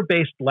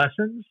fear-based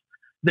lessons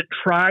that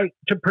try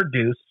to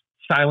produce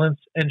silence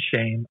and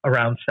shame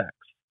around sex.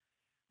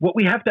 What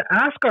we have to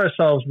ask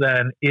ourselves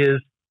then is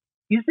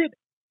it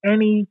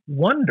any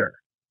wonder,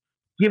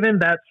 given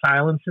that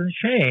silence and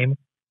shame,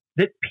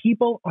 that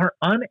people are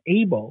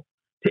unable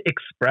to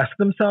express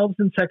themselves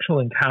in sexual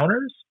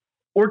encounters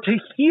or to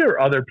hear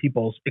other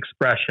people's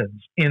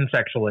expressions in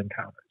sexual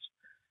encounters?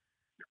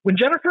 When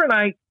Jennifer and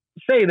I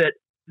say that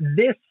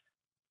this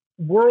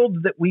world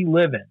that we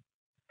live in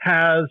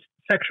has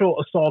sexual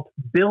assault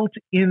built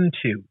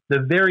into the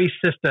very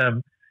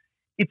system,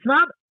 it's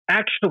not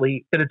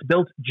actually that it's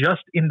built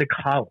just into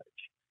college.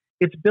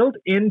 It's built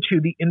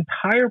into the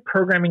entire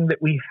programming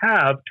that we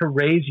have to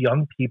raise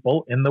young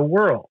people in the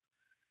world.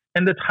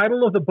 And the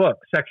title of the book,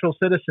 Sexual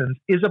Citizens,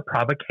 is a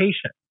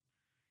provocation.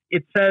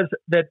 It says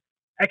that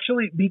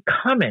actually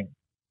becoming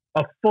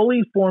a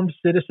fully formed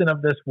citizen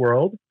of this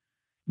world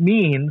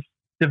means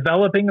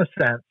developing a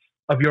sense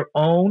of your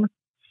own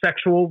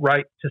sexual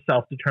right to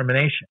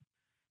self-determination.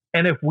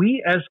 And if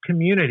we as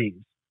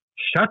communities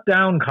shut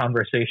down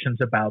conversations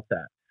about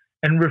that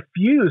and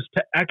refuse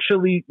to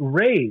actually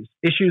raise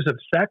issues of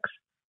sex,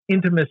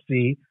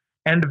 intimacy,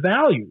 and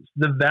values,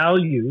 the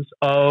values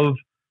of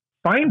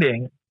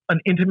finding an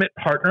intimate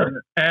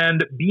partner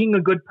and being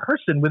a good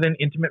person within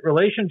intimate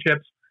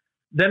relationships,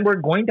 then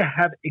we're going to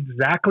have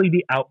exactly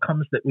the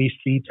outcomes that we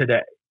see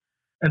today.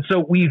 And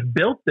so we've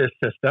built this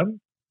system,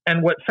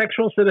 and what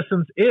Sexual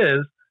Citizens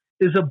is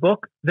a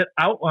book that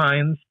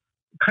outlines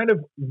kind of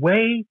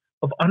way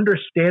of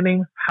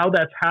understanding how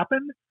that's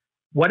happened,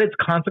 what its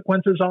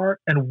consequences are,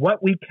 and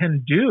what we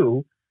can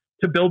do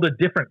to build a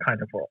different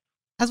kind of world.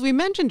 As we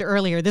mentioned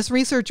earlier, this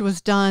research was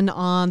done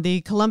on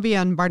the Columbia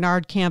and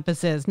Barnard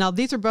campuses. Now,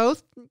 these are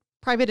both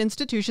private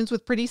institutions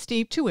with pretty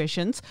steep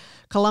tuitions.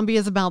 Columbia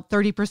is about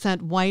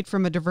 30% white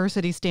from a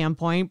diversity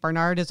standpoint.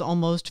 Barnard is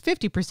almost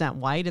 50%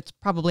 white. It's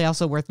probably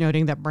also worth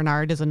noting that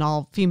Barnard is an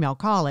all-female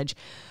college.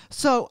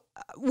 So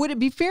would it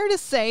be fair to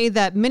say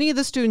that many of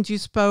the students you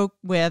spoke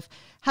with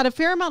had a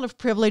fair amount of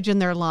privilege in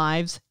their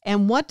lives?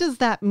 And what does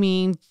that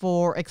mean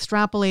for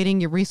extrapolating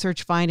your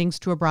research findings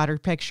to a broader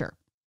picture?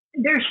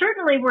 There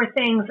certainly were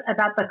things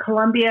about the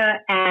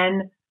Columbia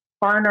and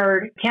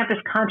Barnard campus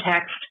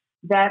context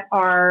that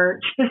are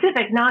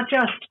specific, not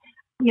just,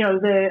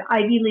 the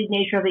Ivy League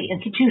nature of the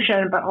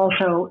institution, but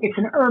also it's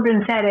an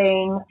urban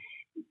setting.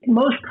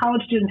 Most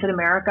college students in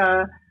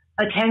America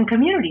attend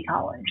community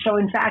college. So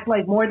in fact,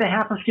 like more than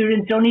half of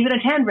students don't even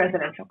attend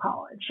residential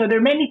college. So there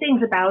are many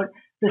things about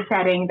the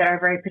setting that are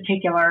very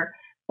particular.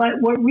 But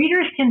what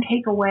readers can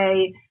take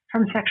away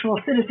from Sexual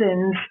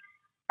Citizens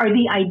are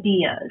the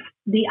ideas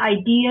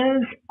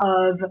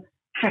of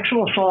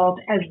sexual assault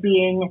as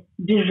being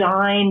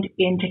designed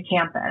into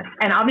campus.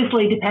 And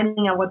obviously,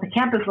 depending on what the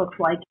campus looks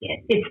like,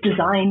 it's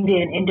designed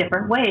in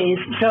different ways.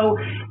 So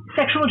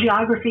sexual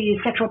geographies,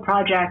 sexual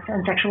projects,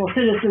 and sexual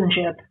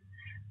citizenship,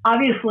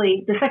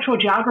 obviously, the sexual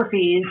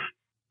geographies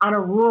on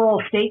a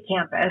rural state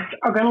campus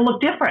are going to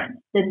look different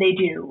than they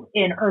do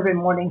in urban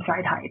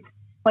Morningside Heights.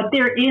 But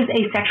there is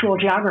a sexual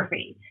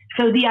geography.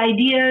 So the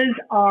ideas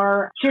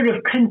are sort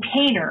of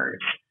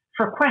containers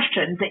for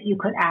questions that you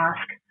could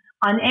ask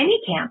on any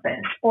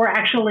campus or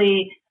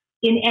actually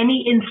in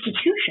any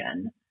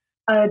institution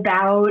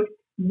about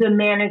the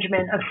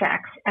management of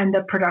sex and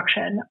the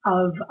production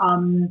of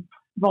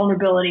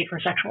vulnerability for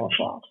sexual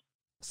assault.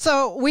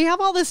 So we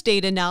have all this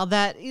data now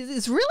that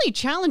is really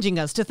challenging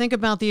us to think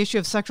about the issue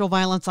of sexual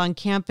violence on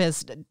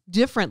campus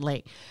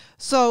differently.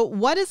 So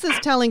what is this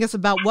telling us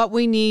about what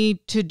we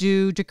need to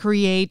do to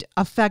create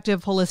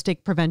effective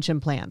holistic prevention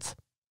plans?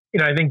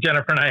 I think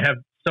Jennifer and I have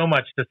so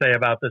much to say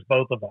about this,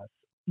 both of us.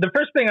 The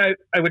first thing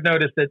I would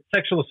notice that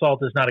sexual assault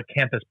is not a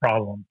campus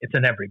problem. It's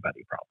an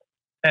everybody problem.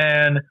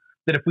 And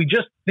that if we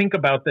just think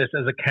about this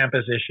as a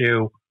campus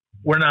issue,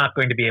 we're not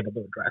going to be able to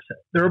address it.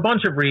 There are a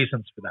bunch of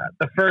reasons for that.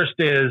 The first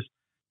is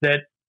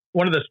that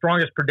one of the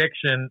strongest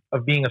prediction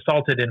of being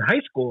assaulted in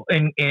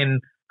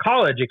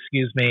college,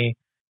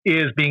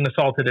 is being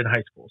assaulted in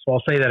high school. So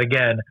I'll say that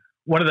again.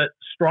 One of the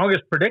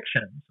strongest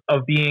predictions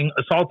of being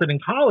assaulted in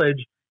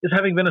college is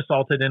having been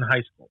assaulted in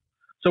high school.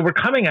 So we're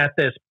coming at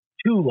this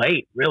too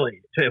late,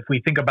 really, if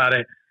we think about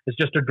it as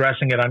just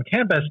addressing it on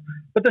campus.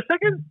 But the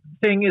second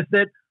thing is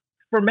that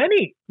for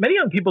many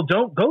young people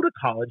don't go to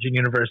college and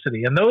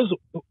university. And those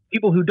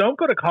people who don't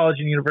go to college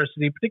and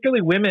university,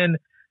 particularly women,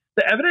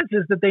 the evidence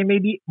is that they may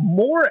be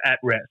more at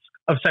risk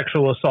of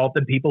sexual assault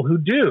than people who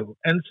do.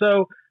 And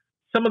so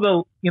some of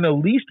the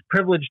least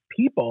privileged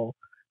people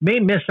may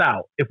miss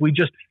out if we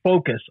just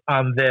focus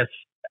on this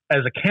as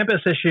a campus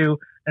issue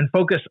and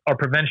focus our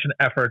prevention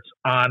efforts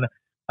on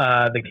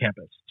the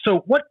campus.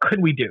 So what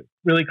could we do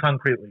really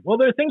concretely? Well,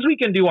 there are things we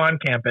can do on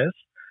campus.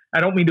 I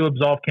don't mean to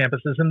absolve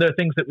campuses, and there are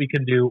things that we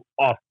can do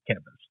off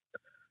campus.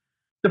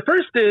 The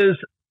first is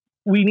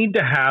we need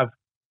to have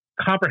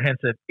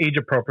comprehensive,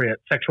 age-appropriate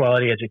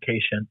sexuality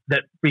education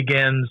that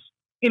begins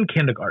in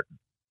kindergarten.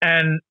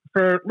 And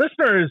for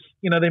listeners,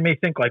 they may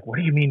think like, what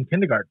do you mean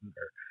kindergarten?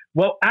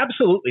 Well,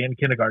 absolutely in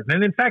kindergarten.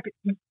 And in fact,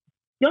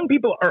 young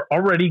people are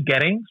already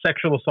getting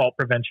sexual assault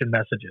prevention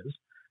messages.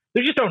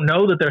 They just don't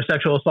know that they're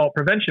sexual assault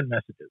prevention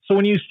messages. So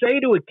when you say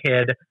to a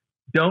kid,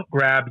 don't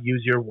grab,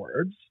 use your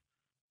words,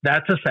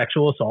 that's a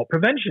sexual assault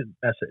prevention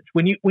message.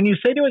 When you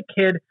say to a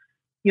kid,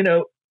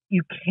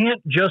 you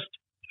can't just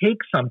take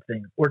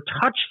something or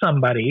touch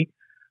somebody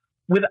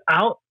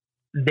without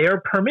their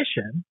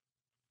permission,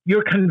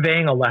 you're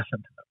conveying a lesson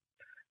to them.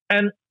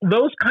 And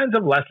those kinds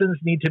of lessons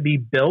need to be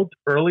built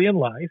early in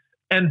life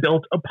and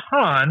built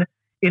upon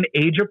in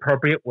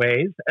age-appropriate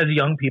ways as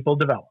young people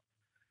develop.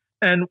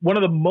 And one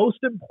of the most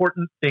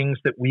important things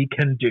that we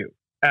can do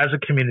as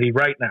a community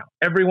right now,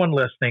 everyone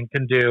listening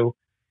can do,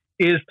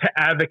 is to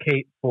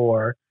advocate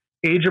for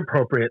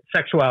age-appropriate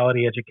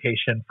sexuality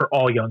education for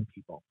all young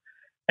people.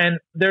 And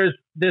there's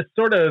this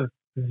sort of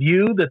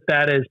view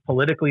that is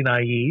politically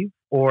naive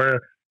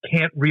or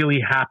can't really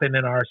happen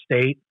in our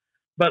state.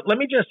 But let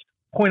me just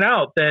point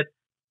out that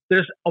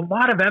there's a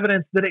lot of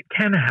evidence that it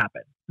can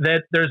happen,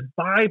 that there's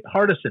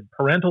bipartisan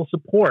parental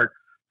support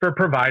for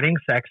providing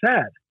sex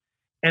ed.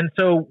 And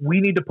so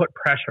we need to put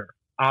pressure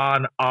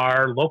on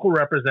our local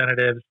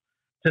representatives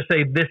to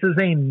say this is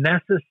a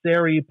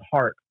necessary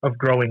part of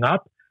growing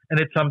up, and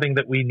it's something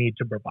that we need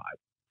to provide.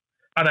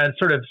 On a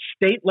sort of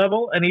state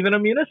level and even a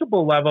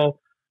municipal level,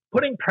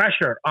 putting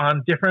pressure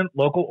on different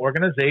local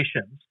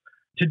organizations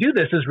to do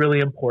this is really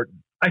important.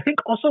 I think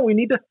also we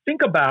need to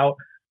think about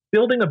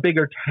building a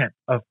bigger tent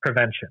of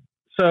prevention.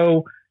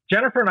 So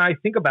Jennifer and I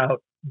think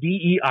about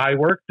DEI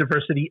work,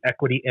 diversity,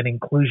 equity, and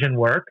inclusion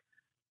work,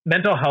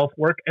 mental health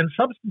work, and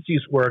substance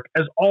use work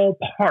as all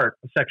part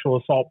of sexual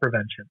assault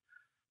prevention.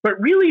 But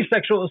really,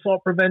 sexual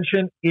assault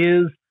prevention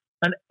is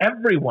an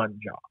everyone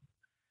job.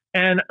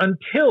 And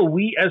until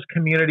we as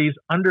communities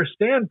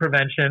understand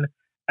prevention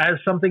as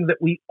something that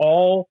we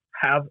all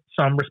have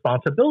some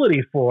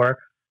responsibility for,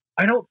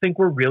 I don't think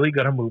we're really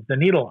going to move the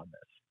needle on this.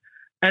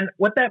 And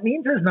what that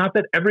means is not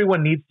that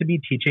everyone needs to be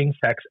teaching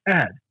sex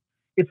ed.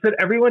 It's that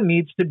everyone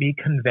needs to be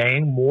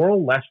conveying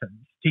moral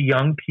lessons to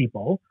young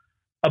people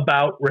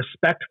about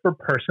respect for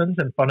persons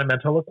and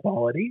fundamental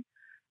equality,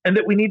 and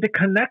that we need to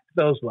connect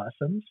those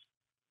lessons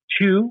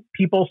to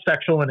people's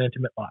sexual and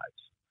intimate lives.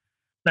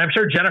 And I'm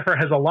sure Jennifer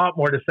has a lot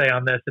more to say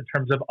on this in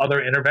terms of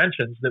other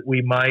interventions that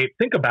we might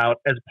think about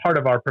as part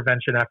of our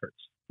prevention efforts.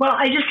 Well,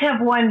 I just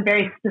have one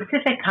very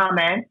specific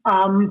comment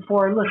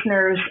for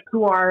listeners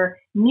who are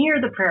near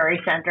the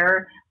Prairie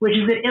Center, which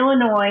is that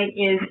Illinois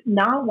is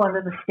not one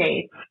of the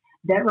states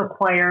that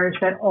requires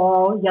that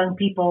all young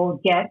people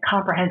get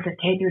comprehensive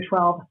K through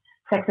 12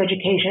 sex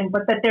education,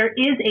 but that there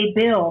is a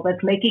bill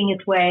that's making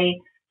its way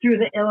through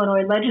the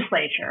Illinois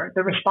legislature,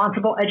 the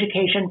Responsible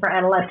Education for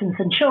Adolescents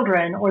and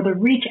Children, or the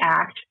REACH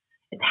Act.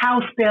 It's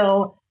House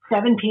Bill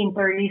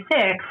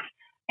 1736.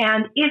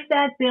 And if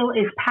that bill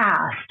is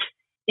passed,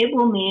 it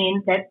will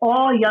mean that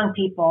all young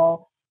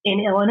people in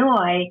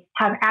Illinois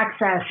have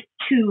access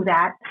to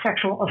that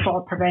sexual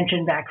assault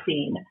prevention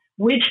vaccine,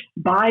 which,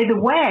 by the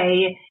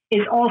way,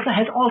 has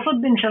also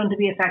been shown to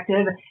be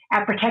effective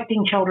at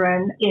protecting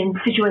children in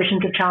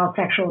situations of child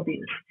sexual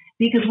abuse.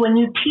 Because when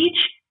you teach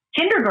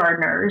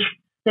kindergartners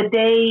that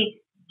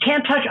they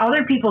can't touch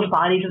other people's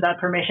bodies without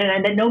permission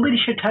and that nobody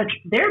should touch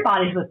their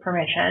bodies with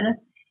permission,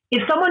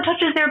 if someone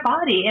touches their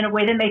body in a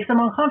way that makes them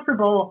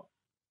uncomfortable,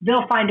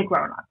 they'll find a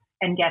grown-up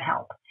and get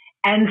help.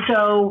 And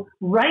so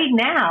right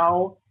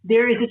now,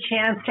 there is a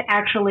chance to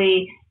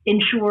actually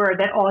ensure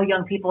that all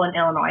young people in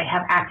Illinois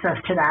have access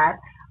to that.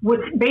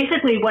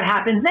 Basically what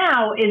happens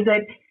now is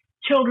that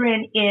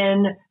children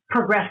in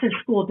progressive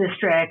school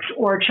districts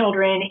or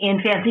children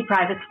in fancy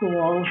private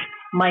schools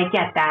might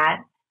get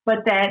that,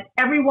 but that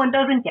everyone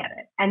doesn't get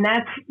it. And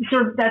that's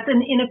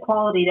an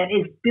inequality that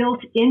is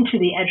built into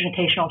the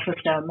educational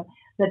system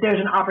that there's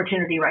an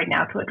opportunity right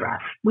now to address.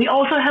 We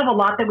also have a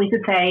lot that we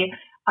could say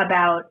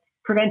about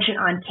prevention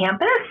on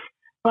campus,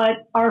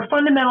 but our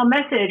fundamental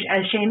message,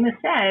 as Shamus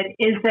said,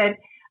 is that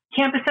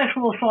campus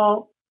sexual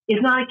assault is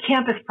not a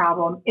campus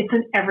problem, it's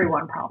an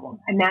everyone problem.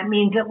 And that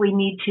means that we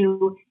need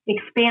to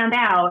expand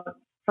out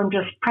from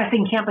just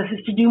pressing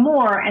campuses to do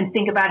more and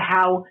think about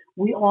how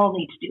we all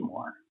need to do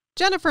more.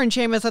 Jennifer and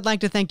Shamus, I'd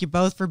like to thank you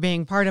both for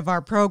being part of our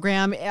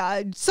program.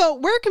 So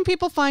where can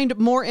people find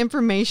more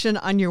information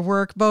on your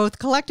work, both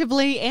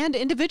collectively and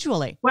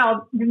individually?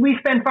 Well, we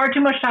spend far too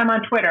much time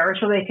on Twitter,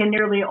 so they can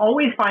nearly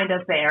always find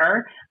us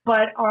there.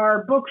 But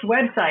our book's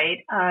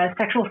website,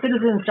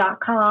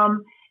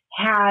 sexualcitizens.com,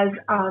 has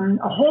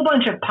a whole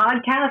bunch of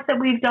podcasts that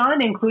we've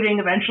done, including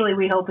eventually,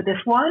 we hope, this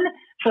one,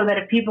 so that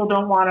if people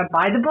don't want to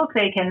buy the book,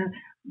 they can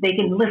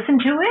listen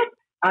to it.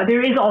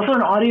 There is also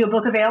an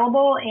audiobook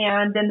available,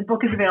 and then the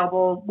book is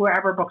available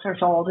wherever books are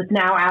sold. It's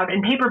now out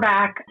in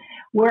paperback.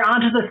 We're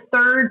on to the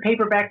third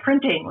paperback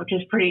printing, which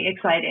is pretty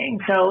exciting.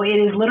 So it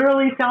is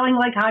literally selling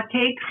like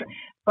hotcakes,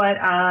 but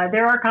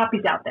there are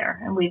copies out there,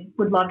 and we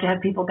would love to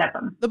have people get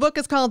them. The book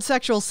is called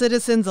Sexual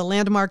Citizens, a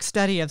landmark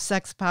study of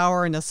sex,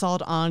 power, and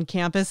assault on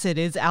campus. It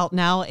is out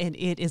now, and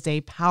it is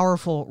a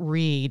powerful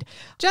read.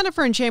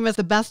 Jennifer and Shamus,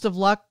 the best of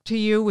luck to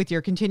you with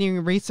your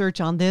continuing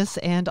research on this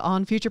and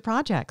on future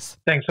projects.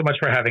 Thanks so much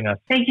for having us.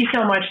 Thank you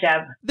so much,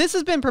 Deb. This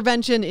has been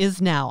Prevention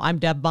is Now. I'm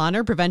Deb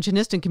Bonner,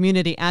 preventionist and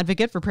community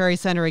advocate for Perry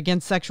Center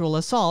Against Sexual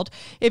Assault.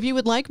 If you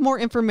would like more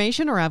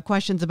information or have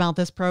questions about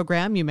this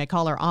program, you may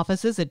call our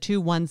offices at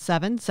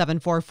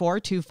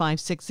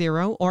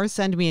 217-744-2560 or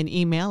send me an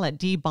email at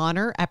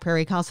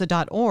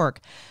dbonner@prairiecasa.org.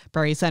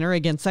 Perry Center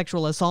Against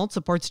Sexual Assault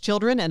supports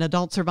children and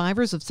adult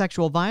survivors of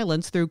sexual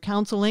violence through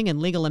counseling and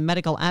legal and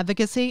medical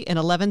advocacy in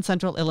 11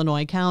 central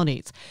Illinois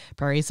counties.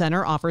 Perry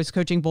Center offers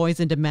coaching boys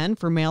into men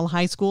for male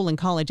high school and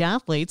college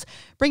athletes,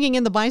 bringing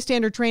in the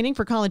bystander training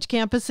for college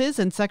campuses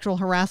and sexual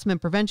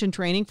harassment prevention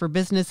training for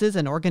businesses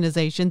and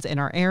organizations in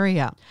our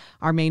area.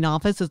 Our main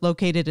office is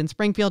located in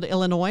Springfield,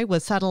 Illinois,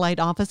 with satellite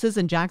offices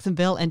in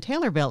Jacksonville and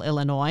Taylorville,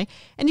 Illinois,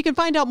 and you can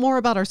find out more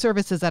about our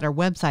services at our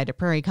website at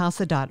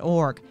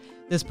prairiecasa.org.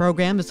 This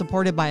program is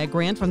supported by a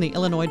grant from the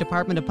Illinois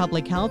Department of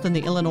Public Health and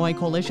the Illinois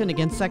Coalition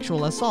Against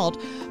Sexual Assault.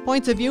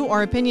 Points of view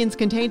or opinions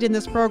contained in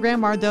this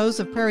program are those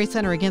of Perry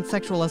Center Against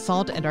Sexual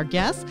Assault and our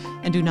guests,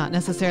 and do not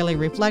necessarily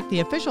reflect the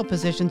official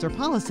positions or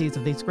policies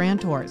of these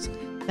grantors.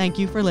 Thank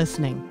you for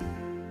listening.